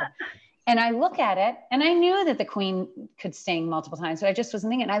years ago. And I look at it, and I knew that the queen could sting multiple times, but I just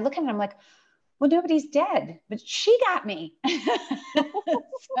wasn't thinking. And I look at it, I'm like, well, nobody's dead, but she got me.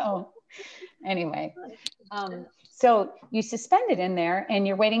 So anyway, so you suspend it in there, and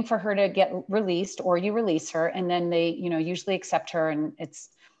you're waiting for her to get released, or you release her, and then they, usually accept her, and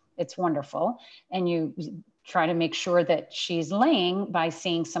it's wonderful. And you try to make sure that she's laying by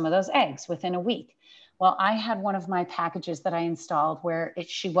seeing some of those eggs within a week. Well, I had one of my packages that I installed where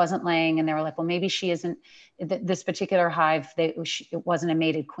she wasn't laying, and they were like, well, maybe she isn't, this particular hive, it wasn't a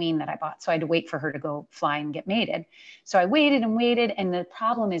mated queen that I bought. So I had to wait for her to go fly and get mated. So I waited and waited. And the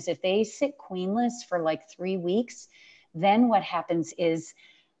problem is if they sit queenless for like 3 weeks, then what happens is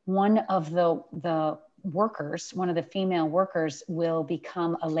one of the workers, one of the female workers will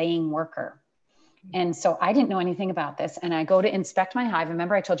become a laying worker. And so I didn't know anything about this. And I go to inspect my hive.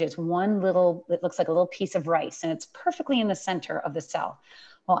 Remember, I told you it's one little, it looks like a little piece of rice, and it's perfectly in the center of the cell.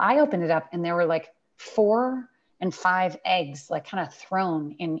 Well, I opened it up, and there were like 4 and 5 eggs, like kind of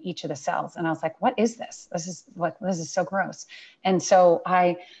thrown in each of the cells. And I was like, what is this? This is so gross. And so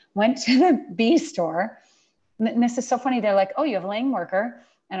I went to the bee store, and this is so funny. They're like, oh, you have a laying worker.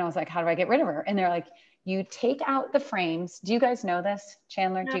 And I was like, how do I get rid of her? And they're like, you take out the frames. Do you guys know this,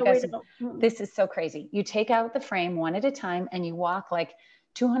 Chandler? No, do you guys? This is so crazy. You take out the frame one at a time, and you walk like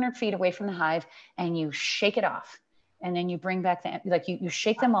 200 feet away from the hive, and you shake it off. And then you bring back you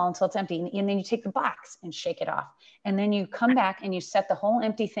shake them all until it's empty. And then you take the box and shake it off. And then you come back and you set the whole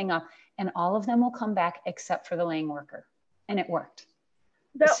empty thing up, and all of them will come back except for the laying worker. And it worked.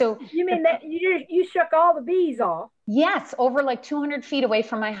 So you mean that you shook all the bees off? Yes, over like 200 feet away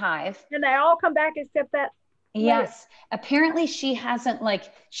from my hive. And they all come back except that? Yes. Apparently she's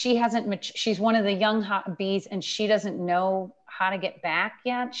one of the young hot bees, and she doesn't know how to get back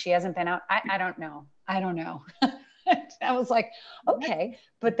yet. She hasn't been out. I don't know. I was like, okay,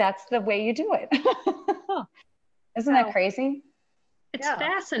 but that's the way you do it. Isn't that crazy? It's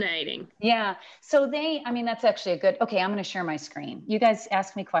fascinating. Yeah. So that's actually okay, I'm going to share my screen. You guys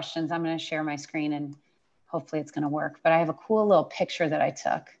ask me questions. I'm going to share my screen, and hopefully it's going to work. But I have a cool little picture that I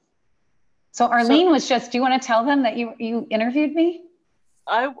took. So Arlene do you want to tell them that you interviewed me?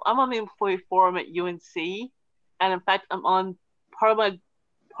 I'm on the employee forum at UNC. And in fact, I'm on part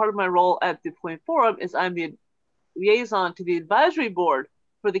of my role at the employee forum is I'm the liaison to the advisory board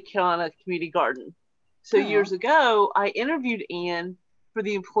for the Carolina Community Garden. So years ago, I interviewed Anne for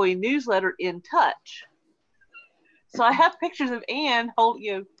the employee newsletter In Touch. So I have pictures of Anne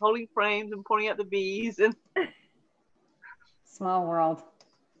holding frames and pointing out the bees. And small world.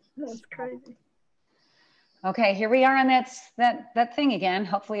 That's crazy. Okay, here we are on that thing again.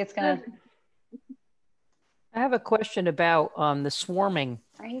 Hopefully it's gonna. I have a question about the swarming.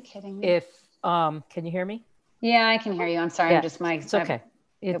 Are you kidding me? Can you hear me? Yeah, I can hear you. I'm sorry. Yeah, It's okay.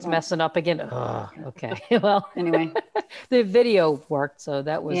 It's messing up again. Oh, okay. Well, anyway, the video worked, so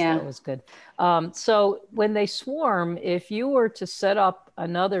that was good. So when they swarm, if you were to set up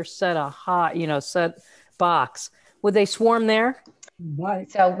another set of set box, would they swarm there?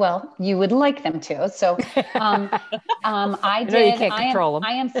 Right. So, well, you would like them to. So, I did. You can't control them.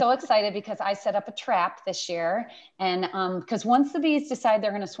 I am so excited because I set up a trap this year, and because once the bees decide they're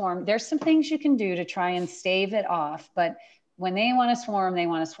going to swarm, there's some things you can do to try and stave it off. But when they want to swarm, they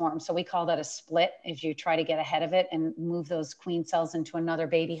want to swarm. So we call that a split. If you try to get ahead of it and move those queen cells into another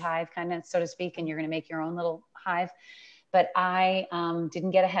baby hive, kind of, so to speak, and you're going to make your own little hive. But I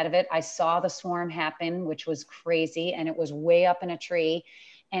didn't get ahead of it. I saw the swarm happen, which was crazy. And it was way up in a tree.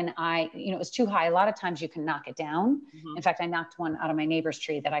 And it was too high. A lot of times you can knock it down. Mm-hmm. In fact, I knocked one out of my neighbor's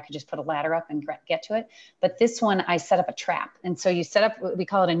tree that I could just put a ladder up and get to it. But this one, I set up a trap. And so you set up, we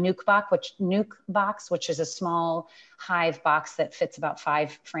call it a nuke box, which is a small hive box that fits about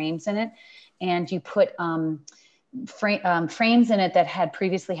 5 frames in it. And you put frames in it that had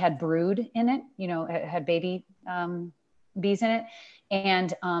previously had brood in it, it had baby bees in it,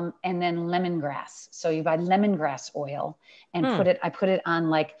 and then lemongrass. So you buy lemongrass oil and I put it on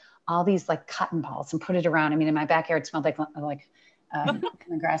like all these like cotton balls and put it around. I mean, in my backyard, it smelled like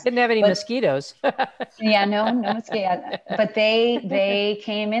lemongrass. Didn't have any mosquitoes. Yeah, no mosquitoes. But they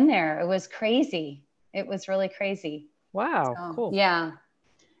came in there. It was crazy. It was really crazy. Wow, so, cool. Yeah,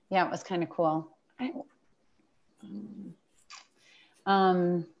 it was kind of cool.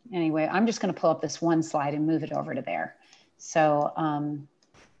 Anyway, I'm just going to pull up this one slide and move it over to there. So,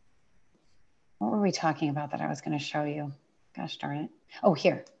 what were we talking about that I was going to show you? Gosh darn it. Oh,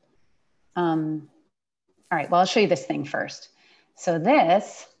 here. All right. Well, I'll show you this thing first. So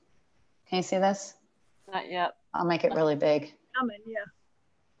this, can you see this? Not yet. I'll make it really big. Yeah.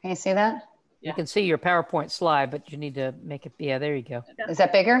 Can you see that? You can see your PowerPoint slide, but you need to make it. Yeah, there you go. Is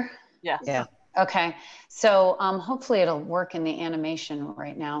that bigger? Yes. Yeah. Okay, so hopefully it'll work in the animation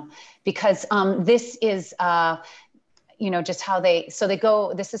right now, because this is, just how they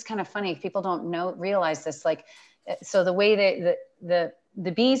go. This is kind of funny. People don't realize this. Like, so the way the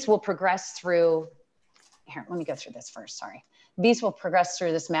bees will progress through. Here, let me go through this first. Sorry, bees will progress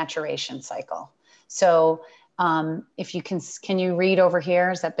through this maturation cycle. So if you can you read over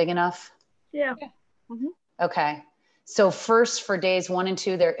here? Is that big enough? Yeah. Mm-hmm. Okay. So first, for days 1 and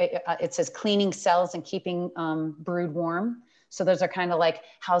 2, there it says cleaning cells and keeping brood warm. So those are kind of like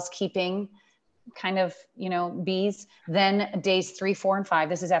housekeeping kind of, bees. Then days 3, 4, and 5,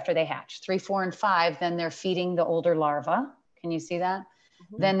 this is after they hatch. 3, 4, and 5, then they're feeding the older larvae. Can you see that?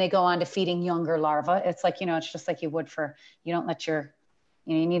 Mm-hmm. Then they go on to feeding younger larvae. It's like, it's just like you would you don't let you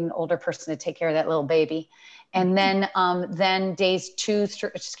need an older person to take care of that little baby. And then days 12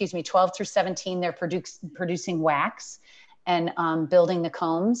 through 17, they're producing wax and building the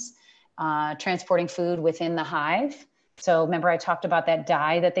combs, transporting food within the hive. So remember I talked about that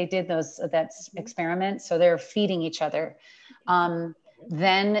dye that they did, that experiment. So they're feeding each other.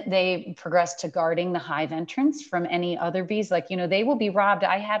 Then they progress to guarding the hive entrance from any other bees. Like, they will be robbed.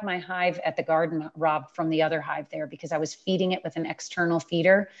 I had my hive at the garden robbed from the other hive there because I was feeding it with an external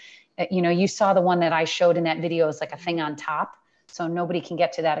feeder. You saw the one that I showed in that video is like a thing on top. So nobody can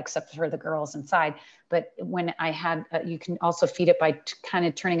get to that except for the girls inside. But when I had, you can also feed it by kind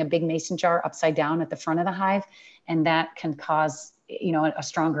of turning a big mason jar upside down at the front of the hive. And that can cause, a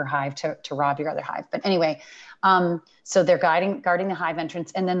stronger hive to rob your other hive. But anyway, so they're guarding the hive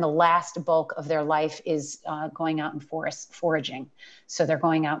entrance. And then the last bulk of their life is going out in forest foraging. So they're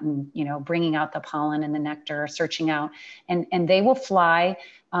going out and, bringing out the pollen and the nectar, searching out, and they will fly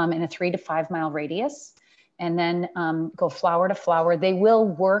in a 3 to 5 mile radius, and then go flower to flower. They will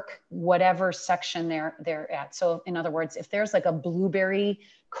work whatever section they're at. So in other words, if there's like a blueberry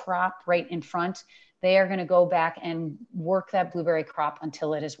crop right in front, they are going to go back and work that blueberry crop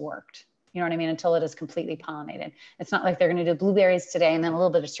until it is worked. You know what I mean? Until it is completely pollinated. It's not like they're going to do blueberries today and then a little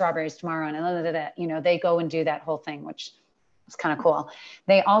bit of strawberries tomorrow and they go and do that whole thing, which is kind of cool.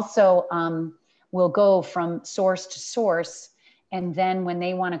 They also will go from source to source. And then when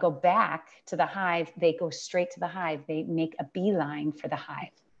they want to go back to the hive, they go straight to the hive. They make a beeline for the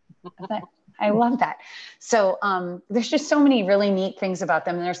hive. I love that. So there's just so many really neat things about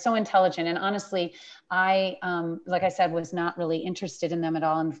them. And they're so intelligent. And honestly, I, like I said, was not really interested in them at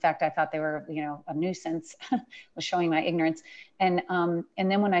all. In fact, I thought they were, a nuisance. Was showing my ignorance. And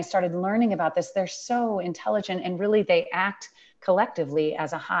then when I started learning about this, they're so intelligent and really they act collectively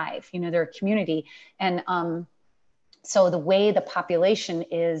as a hive. They're a community. And so the way the population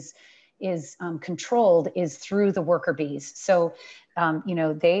is controlled is through the worker bees. So,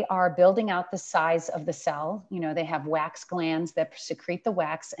 they are building out the size of the cell. They have wax glands that secrete the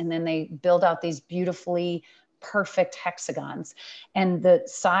wax, and then they build out these beautifully perfect hexagons. And the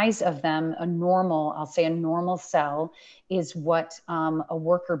size of them, a normal cell is what a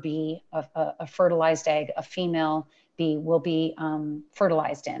worker bee, a fertilized egg, a female bee will be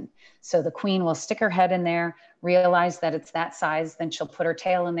fertilized in. So the queen will stick her head in there, realize that it's that size, then she'll put her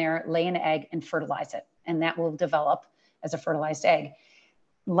tail in there, lay an egg and fertilize it. And that will develop as a fertilized egg.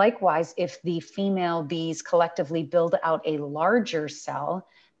 Likewise, if the female bees collectively build out a larger cell,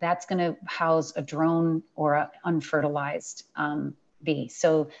 that's going to house a drone or an unfertilized bee.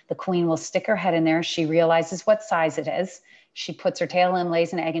 So the queen will stick her head in there. She realizes what size it is. She puts her tail in,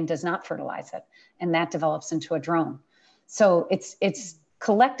 lays an egg, and does not fertilize it. And that develops into a drone. So it's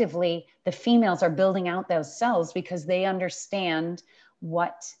collectively, the females are building out those cells because they understand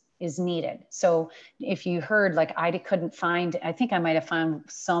what is needed. So if you heard, like I couldn't find, I think I might have found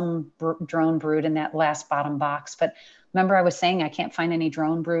some drone brood in that last bottom box, but remember I was saying I can't find any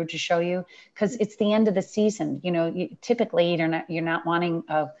drone brood to show you because it's the end of the season. Typically they're not wanting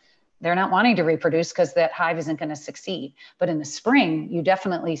to reproduce because that hive isn't going to succeed. But in the spring, you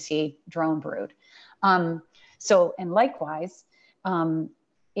definitely see drone brood. And likewise,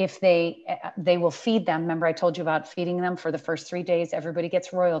 if they will feed them. Remember I told you about feeding them for the first 3 days, everybody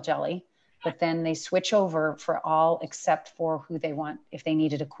gets royal jelly, but then they switch over for all except for who they want if they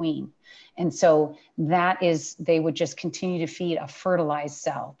needed a queen. And so they would just continue to feed a fertilized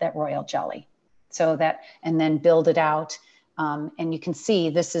cell, that royal jelly. So and then build it out. And you can see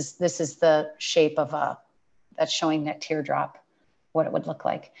this is the shape of that's showing that teardrop, what it would look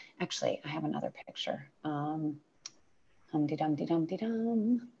like. Actually, I have another picture.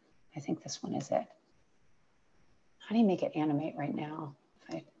 Hum-de-dum-de-dum-de-dum. I think this one is it. How do you make it animate right now?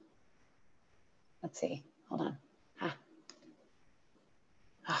 Let's see. Hold on.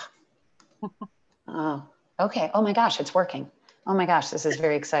 Oh, okay. Oh my gosh, it's working. Oh my gosh, this is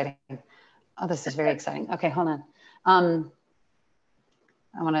very exciting. Oh, this is very exciting. Okay, hold on.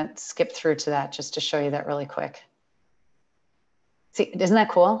 I want to skip through to that just to show you that really quick. See, isn't that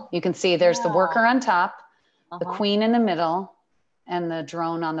cool? You can see there's the worker on top, the queen in the middle, and the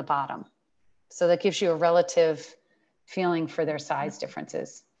drone on the bottom. So that gives you a relative feeling for their size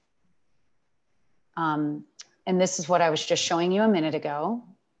differences. And this is what I was just showing you a minute ago.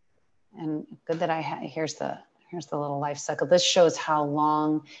 And good that here's the little life cycle. This shows how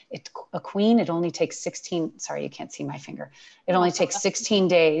long a queen, it only takes 16, sorry, you can't see my finger. It only takes 16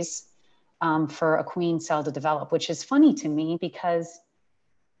 days for a queen cell to develop, which is funny to me because,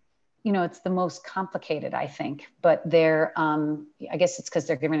 you know, it's the most complicated, I think, but they're, I guess it's because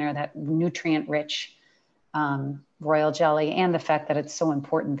they're giving her that nutrient rich royal jelly and the fact that it's so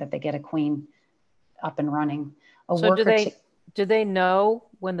important that they get a queen up and running. So do they know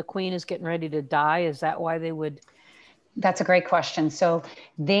when the queen is getting ready to die? Is that why they would? That's a great question. So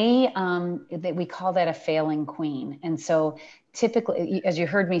we call that a failing queen. And so typically, as you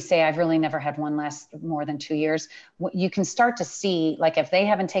heard me say, I've really never had one last more than 2 years. You can start to see, like if they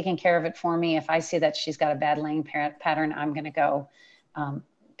haven't taken care of it for me, if I see that she's got a bad laying pattern, I'm going to go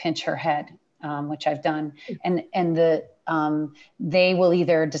pinch her head, which I've done. And they will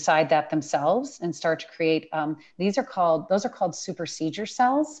either decide that themselves and start to create, those are called supersedure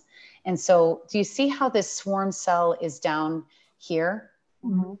cells. And so do you see how this swarm cell is down here?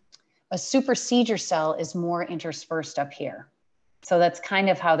 Mm-hmm. A supersedure cell is more interspersed up here. So that's kind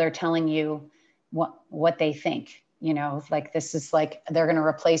of how they're telling you what they think, you know, like this is like, they're going to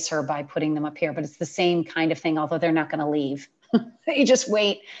replace her by putting them up here, but it's the same kind of thing, although they're not going to leave. They just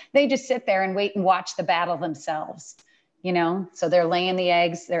wait. They just sit there and wait and watch the battle themselves, you know? So they're laying the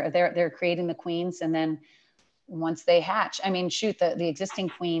eggs, they're creating the queens. And then once they hatch, I mean, shoot, the existing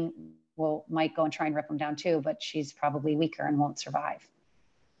queen might go and try and rip them down too, but she's probably weaker and won't survive.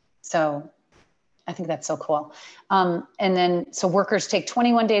 So I think that's so cool. And then, so workers take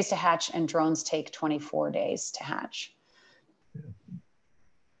 21 days to hatch and drones take 24 days to hatch.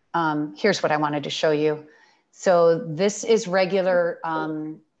 Here's what I wanted to show you. So this is regular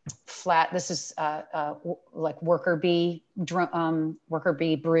flat. This is like worker bee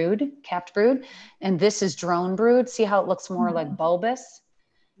brood, capped brood. And this is drone brood. See how it looks more like bulbous?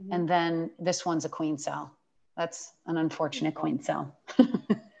 Mm-hmm. And then this one's a queen cell. That's an unfortunate queen cell.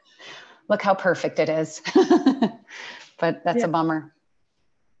 Look how perfect it is. But that's a bummer.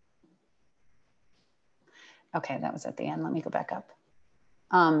 Okay, that was at the end. Let me go back up.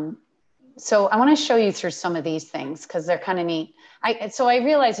 So I want to show you through some of these things because they're kind of neat. So I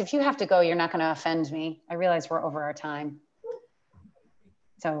realize if you have to go, you're not going to offend me. I realize we're over our time.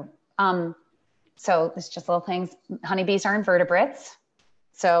 So it's just little things. Honeybees are invertebrates.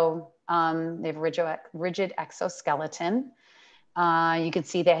 So they have rigid exoskeleton. You can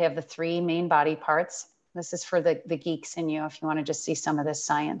see they have the 3 main body parts. This is for the geeks in you if you want to just see some of this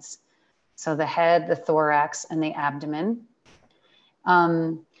science. So the head, the thorax, and the abdomen.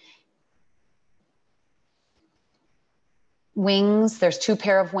 Wings, there's 2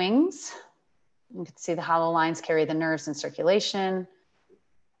 pair of wings. You can see the hollow lines carry the nerves and circulation.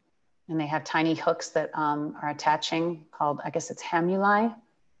 And they have tiny hooks that are attaching called, I guess it's hamuli.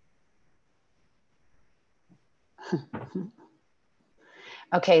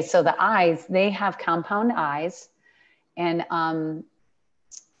 Okay, so the eyes, they have compound eyes. And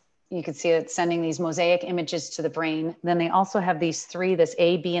you can see it's sending these mosaic images to the brain. Then they also have these 3, this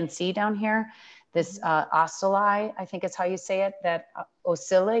A, B, and C down here. This ocelli, I think is how you say it, that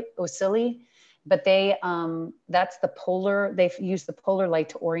ocelli, but that's the polar, they've used the polar light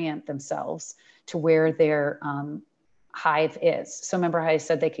to orient themselves to where their hive is. So remember how I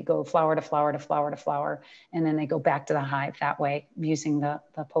said they could go flower to flower to flower to flower, and then they go back to the hive that way using the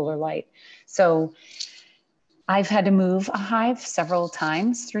polar light. So I've had to move a hive several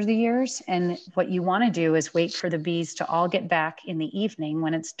times through the years. And what you want to do is wait for the bees to all get back in the evening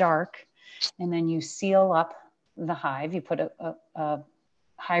when it's dark. And then you seal up the hive. You put a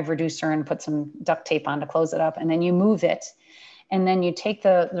hive reducer and put some duct tape on to close it up. And then you move it. And then you take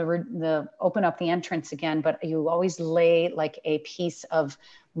open up the entrance again, but you always lay like a piece of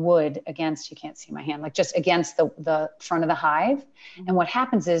wood against, you can't see my hand, like just against the front of the hive. Mm-hmm. And what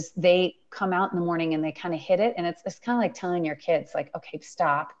happens is they come out in the morning and they kind of hit it. And it's kind of like telling your kids like, okay,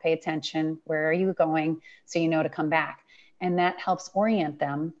 stop, pay attention. Where are you going? So you know to come back. And that helps orient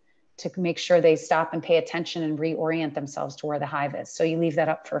them to make sure they stop and pay attention and reorient themselves to where the hive is. So you leave that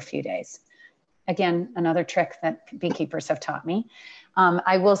up for a few days. Again, another trick that beekeepers have taught me.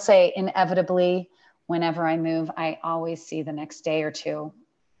 I will say inevitably, whenever I move, I always see the next day or two,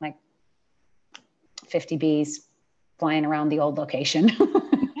 like 50 bees flying around the old location.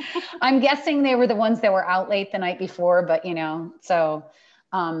 I'm guessing they were the ones that were out late the night before, but you know, so,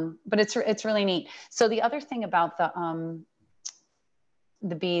 but it's really neat. So the other thing about the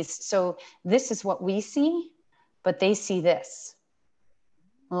bees, so this is what we see, but they see this.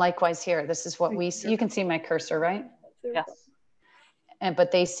 Likewise here, this is what we see. You can see my cursor, right? Yes.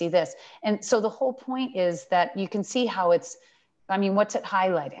 But they see this. And so the whole point is that you can see how it's, I mean, what's it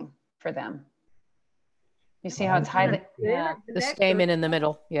highlighting for them? You see how it's highlighted? Yeah. The stamen in the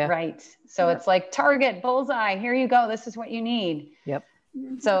middle. Yeah. Right. So it's like target, bullseye, here you go. This is what you need. Yep.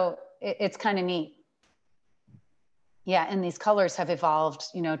 So it's kind of neat. Yeah. And these colors have evolved,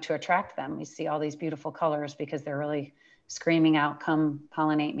 you know, to attract them. We see all these beautiful colors because they're really screaming out, come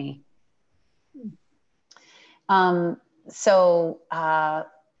pollinate me.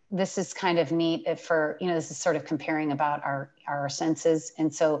 This is kind of neat for, you know, this is sort of comparing about our senses.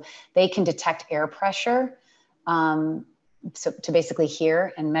 And so they can detect air pressure, so to basically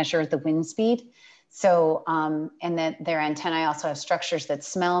hear and measure the wind speed. So, and then their antennae also have structures that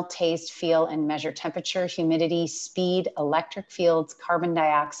smell, taste, feel, and measure temperature, humidity, speed, electric fields, carbon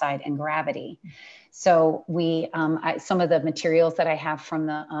dioxide, and gravity. So some of the materials that I have from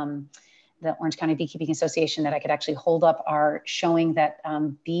the Orange County Beekeeping Association that I could actually hold up are showing that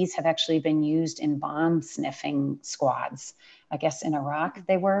bees have actually been used in bomb sniffing squads. I guess in Iraq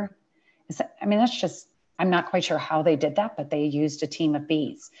they were. I mean, that's just, I'm not quite sure how they did that, but they used a team of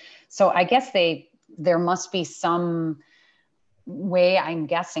bees. So I guess there must be some way, I'm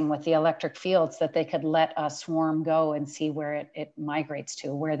guessing, with the electric fields that they could let a swarm go and see where it migrates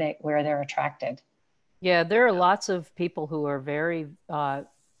to, where they're attracted. Yeah, there are lots of people who are very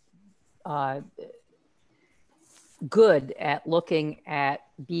good at looking at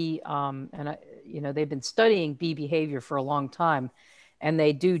bee, you know, they've been studying bee behavior for a long time, and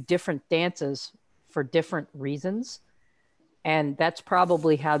they do different dances for different reasons. And that's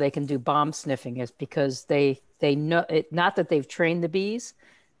probably how they can do bomb sniffing, is because they know it, not that they've trained the bees,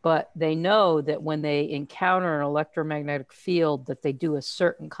 but they know that when they encounter an electromagnetic field that they do a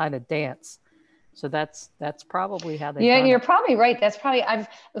certain kind of dance. So that's probably how they. Yeah, you're probably right. That's probably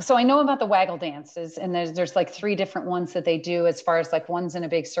so I know about the waggle dances, and there's like 3 different ones that they do, as far as like one's in a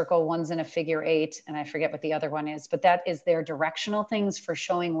big circle, one's in a figure 8, and I forget what the other one is, but that is their directional things for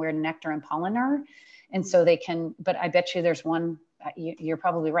showing where nectar and pollen are. And so they can, but I bet you there's one, you're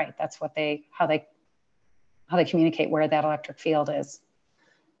probably right. That's what how they communicate where that electric field is.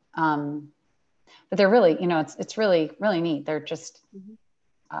 But they're really, you know, it's really, really neat. They're just,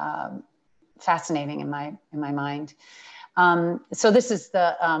 fascinating in my mind. So this is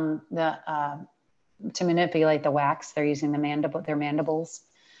to manipulate the wax. They're using their mandibles.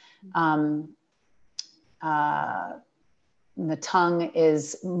 The tongue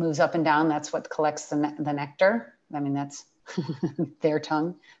moves up and down. That's what collects the nectar. I mean, that's their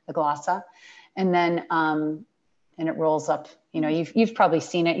tongue, the glossa, and then and it rolls up. You know, you've probably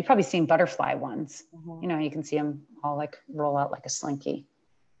seen it. You've probably seen butterfly ones. You know, you can see them all like roll out like a slinky.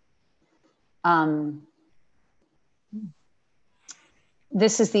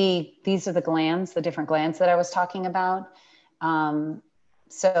 These are the glands, the different glands that I was talking about.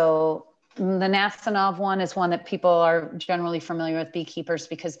 So the Nastanov one is one that people are generally familiar with, beekeepers,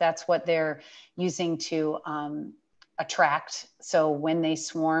 because that's what they're using to attract. So when they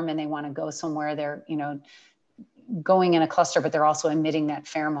swarm and they want to go somewhere, they're, you know, going in a cluster, but they're also emitting that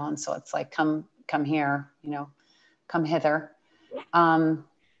pheromone. So it's like, come here, you know, come hither. There's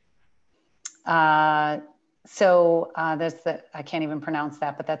I can't even pronounce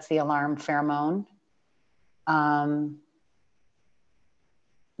that, but that's the alarm pheromone.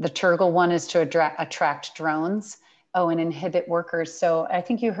 The Turgle one is to attract drones. Oh, and inhibit workers. So I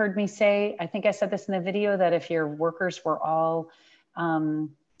think you heard me say, I think I said this in the video, that if your workers were all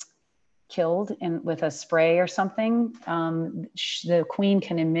killed with a spray or something, the queen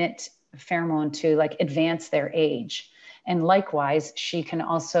can emit pheromone to like advance their age. And likewise, she can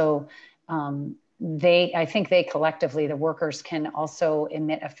also, I think they collectively, the workers can also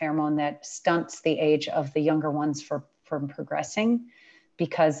emit a pheromone that stunts the age of the younger ones from progressing,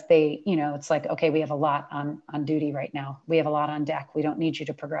 because they, you know, it's like, okay, we have a lot on duty right now. We have a lot on deck. We don't need you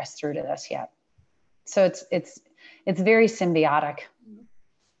to progress through to this yet. So it's very symbiotic.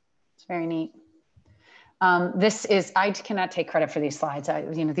 It's very neat. I cannot take credit for these slides.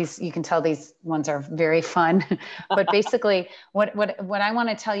 You can tell these ones are very fun, but basically what I want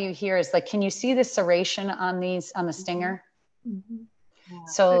to tell you here is, like, can you see the serration on the stinger? Yeah.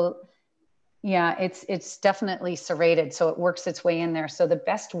 So yeah, it's definitely serrated. So it works its way in there. So the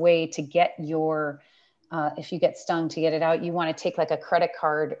best way to get your if you get stung, to get it out, you want to take like a credit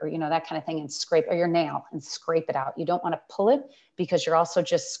card or, that kind of thing and scrape, or your nail and scrape it out. You don't want to pull it because you're also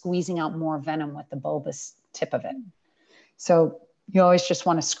just squeezing out more venom with the bulbous tip of it. So you always just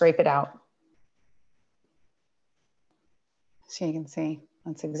want to scrape it out. So you can see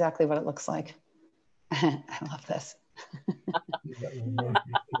that's exactly what it looks like. I love this. It goes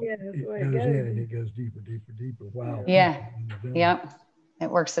in and it goes deeper, deeper, deeper. Wow. Yeah. Yep. It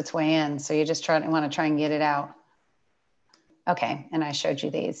works its way in. So you just want to try and get it out. Okay. And I showed you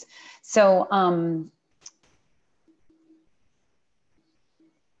these. So, let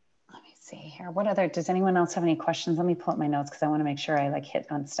me see here. What other, does anyone else have any questions? Let me pull up my notes because I want to make sure I like hit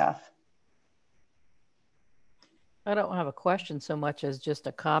on stuff. I don't have a question so much as just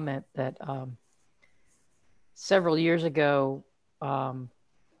a comment that several years ago,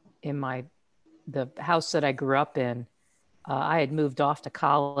 in the house that I grew up in, I had moved off to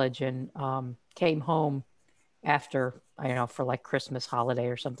college and came home after, for like Christmas holiday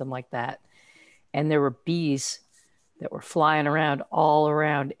or something like that. And there were bees that were flying around all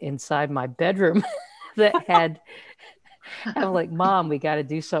around inside my bedroom that I'm like, Mom, we got to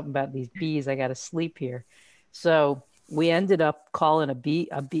do something about these bees. I got to sleep here. So we ended up calling a bee.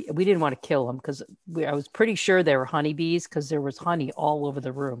 We didn't want to kill them because I was pretty sure they were honeybees because there was honey all over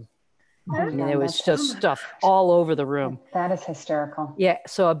the room. It was just stuff all over the room. That is hysterical. Yeah.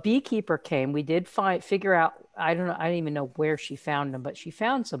 So a beekeeper came. We did figure out, I don't know, I didn't even know where she found them, but she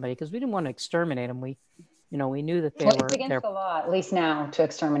found somebody because we didn't want to exterminate them. We knew that they were. It's against the law, at least now, to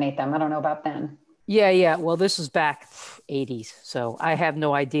exterminate them. I don't know about then. Yeah. Well, this is back 80s, so I have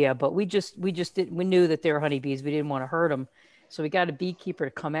no idea. But we knew that they were honeybees. We didn't want to hurt them, so we got a beekeeper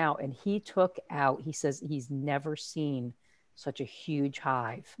to come out, and he says he's never seen such a huge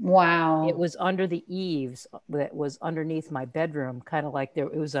hive. Wow. It was under the eaves that was underneath my bedroom, kind of like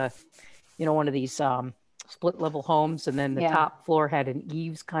it was a, one of these split level homes, and then the top floor had an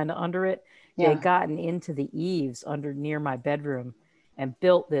eaves kind of under it. They had gotten into the eaves near my bedroom and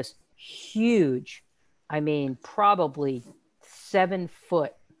built this huge, probably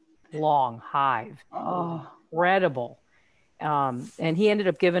 7-foot long hive. Oh, incredible. And he ended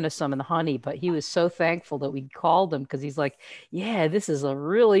up giving us some of the honey, but he was so thankful that we called him because he's like, yeah, this is a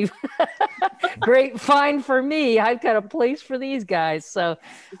really great find for me. I've got a place for these guys. So,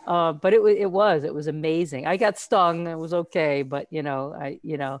 but it was amazing. I got stung. It was okay. But,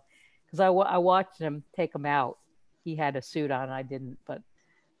 because I watched him take them out. He had a suit on. I didn't, but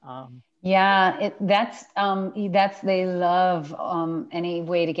they love any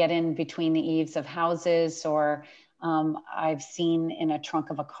way to get in between the eaves of houses, or I've seen in a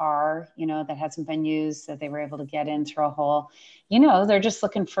trunk of a car, that hasn't been used, that they were able to get in through a hole. They're just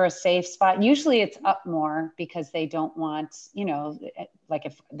looking for a safe spot. Usually it's up more because they don't want, like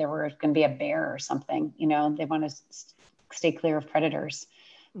if there were going to be a bear or something, they want to stay clear of predators.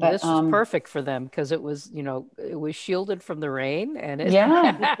 But this was perfect for them because it was, it was shielded from the rain, and it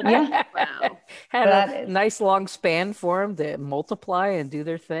wow. had a nice long span for them to multiply and do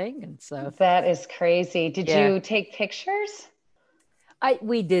their thing. And so that is crazy. Did you take pictures?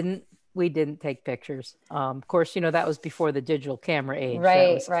 We didn't take pictures. Of course, that was before the digital camera age.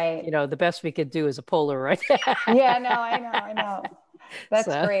 Right, right. The best we could do is a Polaroid. Yeah, no, I know. That's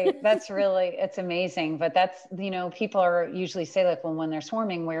great. It's amazing. But that's, people are usually say like, well, when they're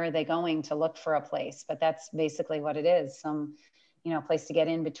swarming, where are they going to look for a place? But that's basically what it is. Some, place to get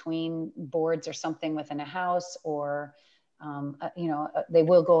in between boards or something within a house, or, they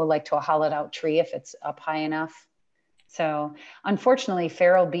will go like to a hollowed out tree if it's up high enough. So unfortunately,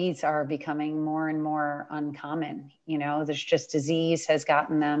 feral bees are becoming more and more uncommon. There's just disease has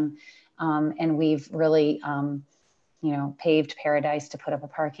gotten them. And we've really, paved paradise to put up a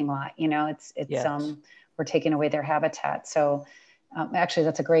parking lot. We're taking away their habitat. So actually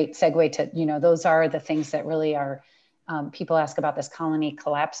that's a great segue to, those are the things that really are, people ask about this colony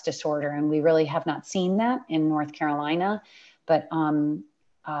collapse disorder, and we really have not seen that in North Carolina, but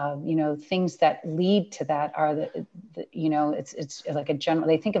things that lead to that are it's like a general,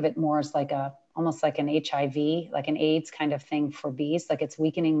 they think of it more as like almost like an HIV, like an AIDS kind of thing for bees, like it's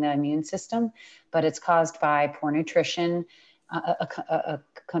weakening the immune system, but it's caused by poor nutrition, a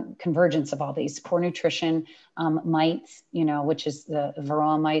convergence of all these poor nutrition, mites, which is the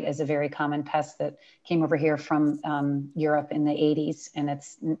varroa mite is a very common pest that came over here from Europe in the 80s. And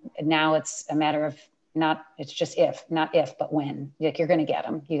it's a matter of not if, but when. Like you're going to get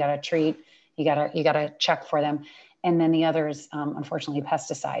them. You got to treat, you got to check for them. And then the other is, unfortunately,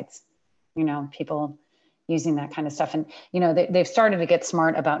 pesticides. People using that kind of stuff. And, they've started to get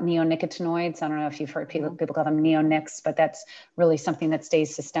smart about neonicotinoids. I don't know if you've heard people call them neonics, but that's really something that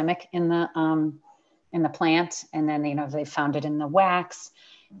stays systemic in the in the plant, and then, you know, they found it in the wax,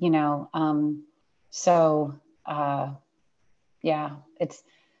 you know. Yeah, it's,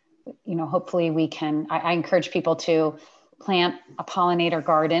 you know, hopefully we can, I encourage people to plant a pollinator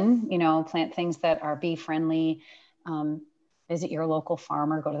garden, you know, plant things that are bee friendly. Visit your local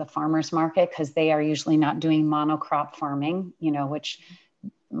farmer, go to the farmer's market, because they are usually not doing monocrop farming, you know, which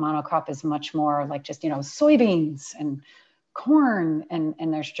monocrop is much more like just, you know, soybeans and corn,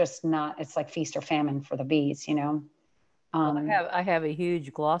 and there's just not, it's like feast or famine for the bees, you know. Well, I have a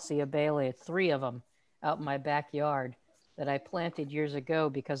huge Glossia Bailey, 3 of them out in my backyard that I planted years ago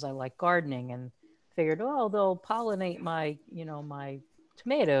because I like gardening, and figured, oh, they'll pollinate my, you know, my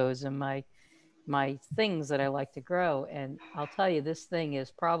tomatoes and my things that I like to grow. And I'll tell you, this thing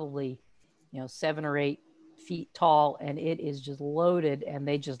is probably, you know, 7 or 8 feet tall, and it is just loaded, and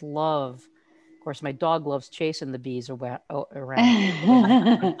they just love, of course, my dog loves chasing the bees around.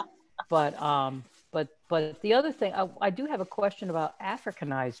 But the other thing, I do have a question about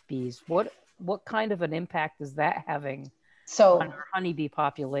Africanized bees. What kind of an impact is that having on our honeybee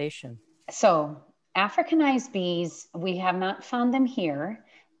population? So Africanized bees, we have not found them here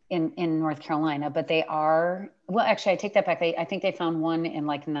in North Carolina, but they are, well, actually I take that back. I think they found one in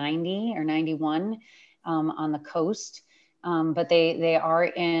like 90 or 91 on the coast. But they are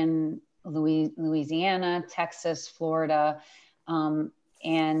in Louisiana, Texas, Florida. So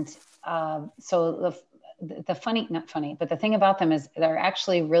the funny, not funny, but the thing about them is they're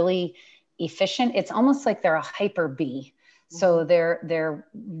actually really efficient. It's almost like they're a hyper bee. So they're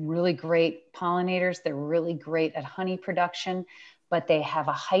really great pollinators. They're really great at honey production, but they have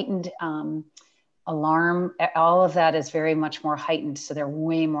a heightened alarm. All of that is very much more heightened. So they're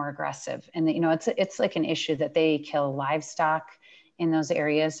way more aggressive. And you know, it's like an issue that they kill livestock in those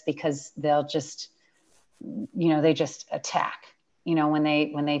areas, because they'll just, you know, they just attack, you know, when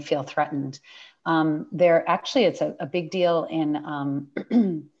they feel threatened. They're actually, it's a big deal in,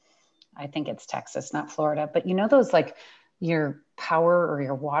 I think it's Texas, not Florida, but you know, those like your power or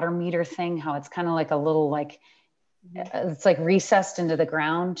your water meter thing, how it's kind of like a little, like, it's like recessed into the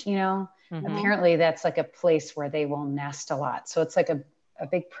ground, you know. Apparently that's like a place where they will nest a lot. So it's like a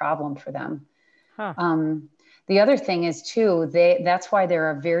big problem for them. The other thing is too, that's why there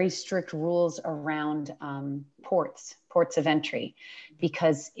are very strict rules around ports of entry,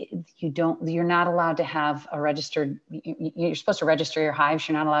 because you're not allowed to have a registered, you're supposed to register your hives.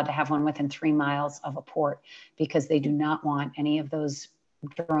 You're not allowed to have one within 3 miles of a port, because they do not want any of those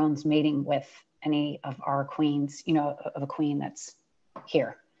drones mating with any of our queens, you know, of a queen that's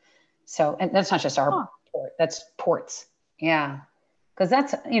here. So, and that's not just our port, that's ports. Yeah. Because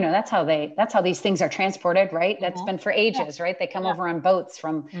that's, you know, that's how these things are transported, right? That's been for ages, right? They come over on boats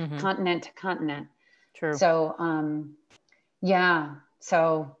from continent to continent. True. So,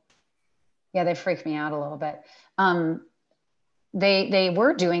 they freak me out a little bit. They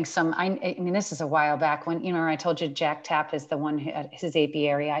were doing some, I mean, this is a while back when, you know, I told you Jack Tapp is the one who, at his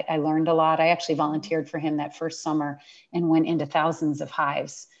apiary, I learned a lot. I actually volunteered for him that first summer and went into thousands of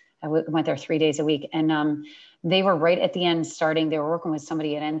hives. I went there 3 days a week, and they were right at the end they were working with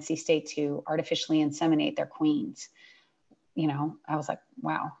somebody at NC State to artificially inseminate their queens. You know, I was like,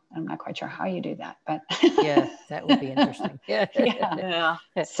 wow, I'm not quite sure how you do that, but yeah, that would be interesting. Yeah.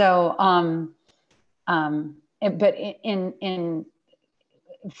 So, but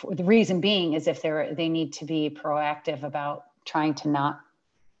the reason being is if they need to be proactive about trying to not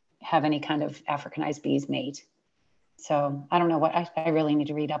have any kind of Africanized bees mate. So I don't know what, I really need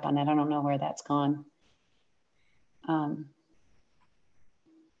to read up on that. I don't know where that's gone.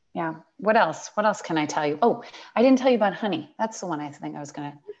 Yeah. What else can I tell you? Oh, I didn't tell you about honey. That's the one I think I was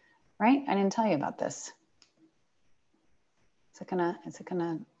gonna, right? I didn't tell you about this. Is it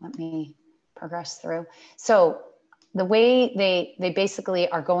gonna let me progress through? So the way they basically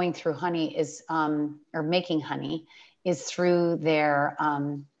are going through honey is, or making honey, is through their,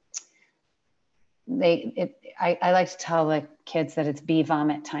 I like to tell the kids that it's bee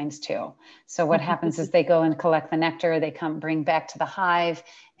vomit ×2. So what happens is they go and collect the nectar, they bring back to the hive,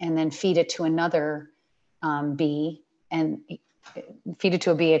 and then feed it to another bee, and feed it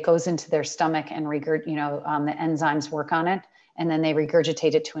to a bee. It goes into their stomach and the enzymes work on it, and then they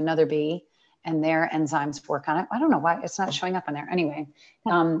regurgitate it to another bee, and their enzymes work on it. I don't know why it's not showing up on there. Anyway,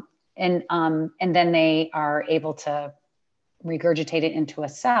 and then they are able to regurgitate it into a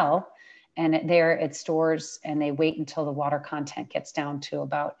cell. And it stores, and they wait until the water content gets down to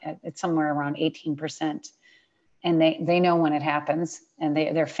about, it's somewhere around 18%. And they know when it happens, and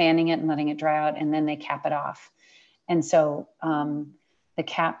they're fanning it and letting it dry out, and then they cap it off. And so the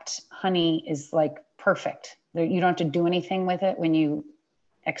capped honey is like perfect. You don't have to do anything with it. When you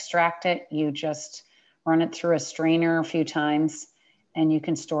extract it, you just run it through a strainer a few times, and you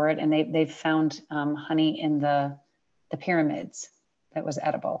can store it. And they've found honey in the pyramids that was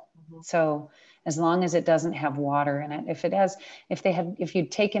edible. So as long as it doesn't have water in it, if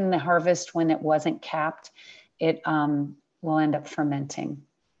you'd taken the harvest when it wasn't capped, it will end up fermenting,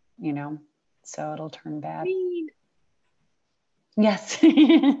 you know, so it'll turn bad. Yes.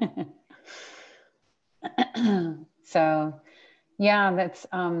 So yeah, that's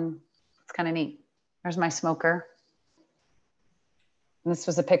it's kind of neat. There's my smoker. And this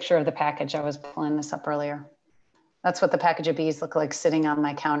was a picture of the package. I was pulling this up earlier. That's what the package of bees look like sitting on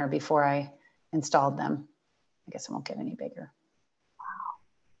my counter before I installed them. I guess it won't get any bigger. Wow.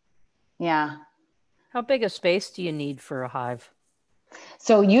 Yeah. How big a space do you need for a hive?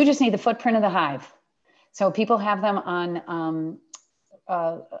 So you just need the footprint of the hive. So people have them on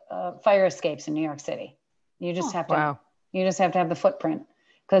fire escapes in New York City. You just have to. Wow. You just have to have the footprint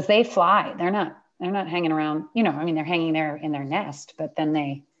because they fly. They're not hanging around. You know, I mean, they're hanging there in their nest, but then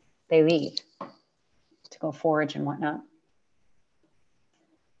they leave to go forage and whatnot.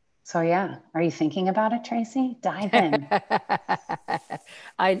 So yeah, are you thinking about it, Tracy? Dive in.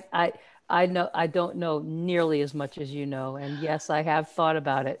 I know I don't know nearly as much as you know, and yes, I have thought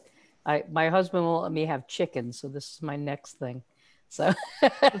about it. My husband won't let me have chickens, so this is my next thing. So,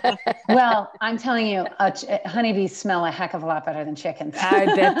 well, I'm telling you, honeybees smell a heck of a lot better than chickens. I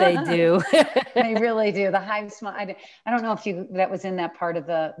bet they do. They really do. The hive smell. I don't know if that was in that part of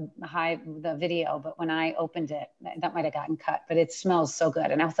the hive, the video, but when I opened it, that might have gotten cut. But it smells so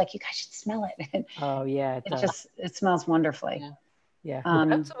good, and I was like, you guys should smell it. Oh yeah, it smells wonderfully. Yeah.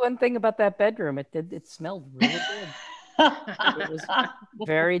 That's the one thing about that bedroom. It smelled really good. It was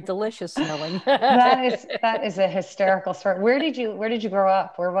very delicious smelling. that is a hysterical story. Where did you grow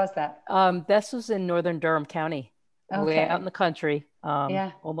up? Where was that? This was in northern Durham County, way out in the country.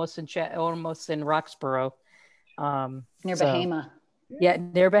 Almost in Roxborough. Near Bahama. Yeah,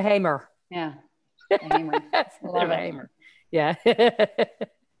 near Bahama. Yeah. Bahama. Bahama. Yeah.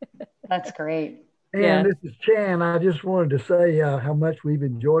 That's great. And this is Chan. I just wanted to say how much we've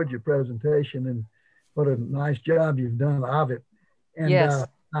enjoyed your presentation and what a nice job you've done of it. And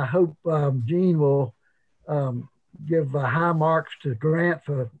I hope Jean will give high marks to Grant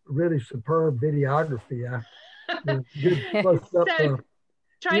for really superb videography. Good close up. So,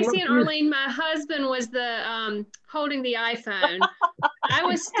 Tracy and Arlene, my husband was the holding the iPhone. I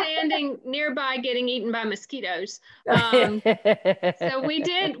was standing nearby getting eaten by mosquitoes. So we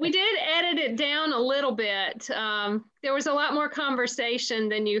did edit it down a little bit. There was a lot more conversation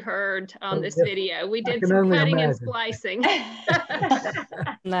than you heard on this video. We did some cutting and splicing.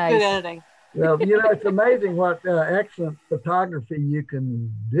 Nice. Good editing. Well, it's amazing what excellent photography you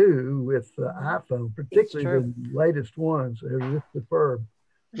can do with the iPhone, particularly the latest ones. They're just superb.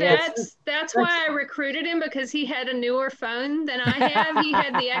 That's why I recruited him, because he had a newer phone than I have. He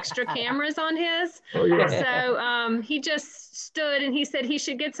had the extra cameras on his. Oh, yeah. So he just stood and he said he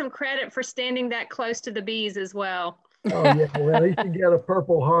should get some credit for standing that close to the bees as well. Oh yeah, well he should get a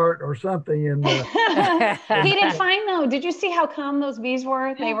Purple Heart or something. In he did fine though. Did you see how calm those bees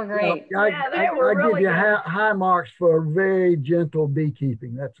were? They were great. I give you high marks for very gentle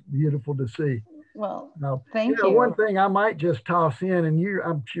beekeeping. That's beautiful to see. Well, thank you. One thing I might just toss in, and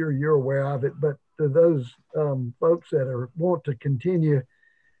I'm sure you're aware of it, but to those folks that want to continue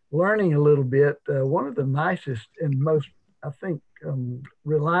learning a little bit, one of the nicest and most, I think,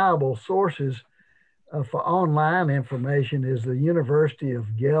 reliable sources for online information is the University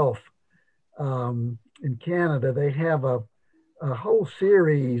of Guelph in Canada. They have a whole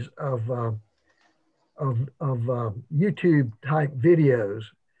series of YouTube type videos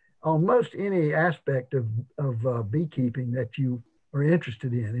on most any aspect of beekeeping that you are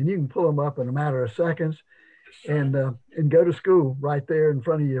interested in, and you can pull them up in a matter of seconds, and go to school right there in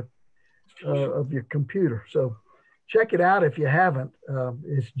front of you of your computer. So check it out if you haven't.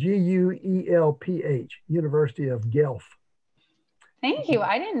 It's GUELPH, University of Guelph. Thank you.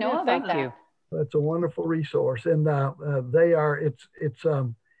 I didn't know about that. It's a wonderful resource, and it's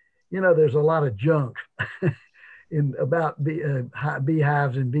there's a lot of junk about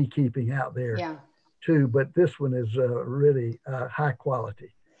beehives and beekeeping out there too, but this one is really high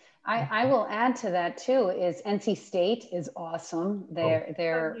quality. I will add to that too, is NC State is awesome.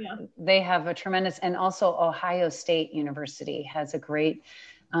 They have a tremendous, and also Ohio State University has a great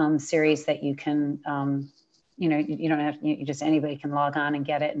series that you can, you don't have, just anybody can log on and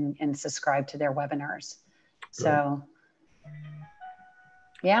get it and subscribe to their webinars. So,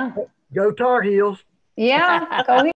 yeah. Go Tar Heels. Yeah, go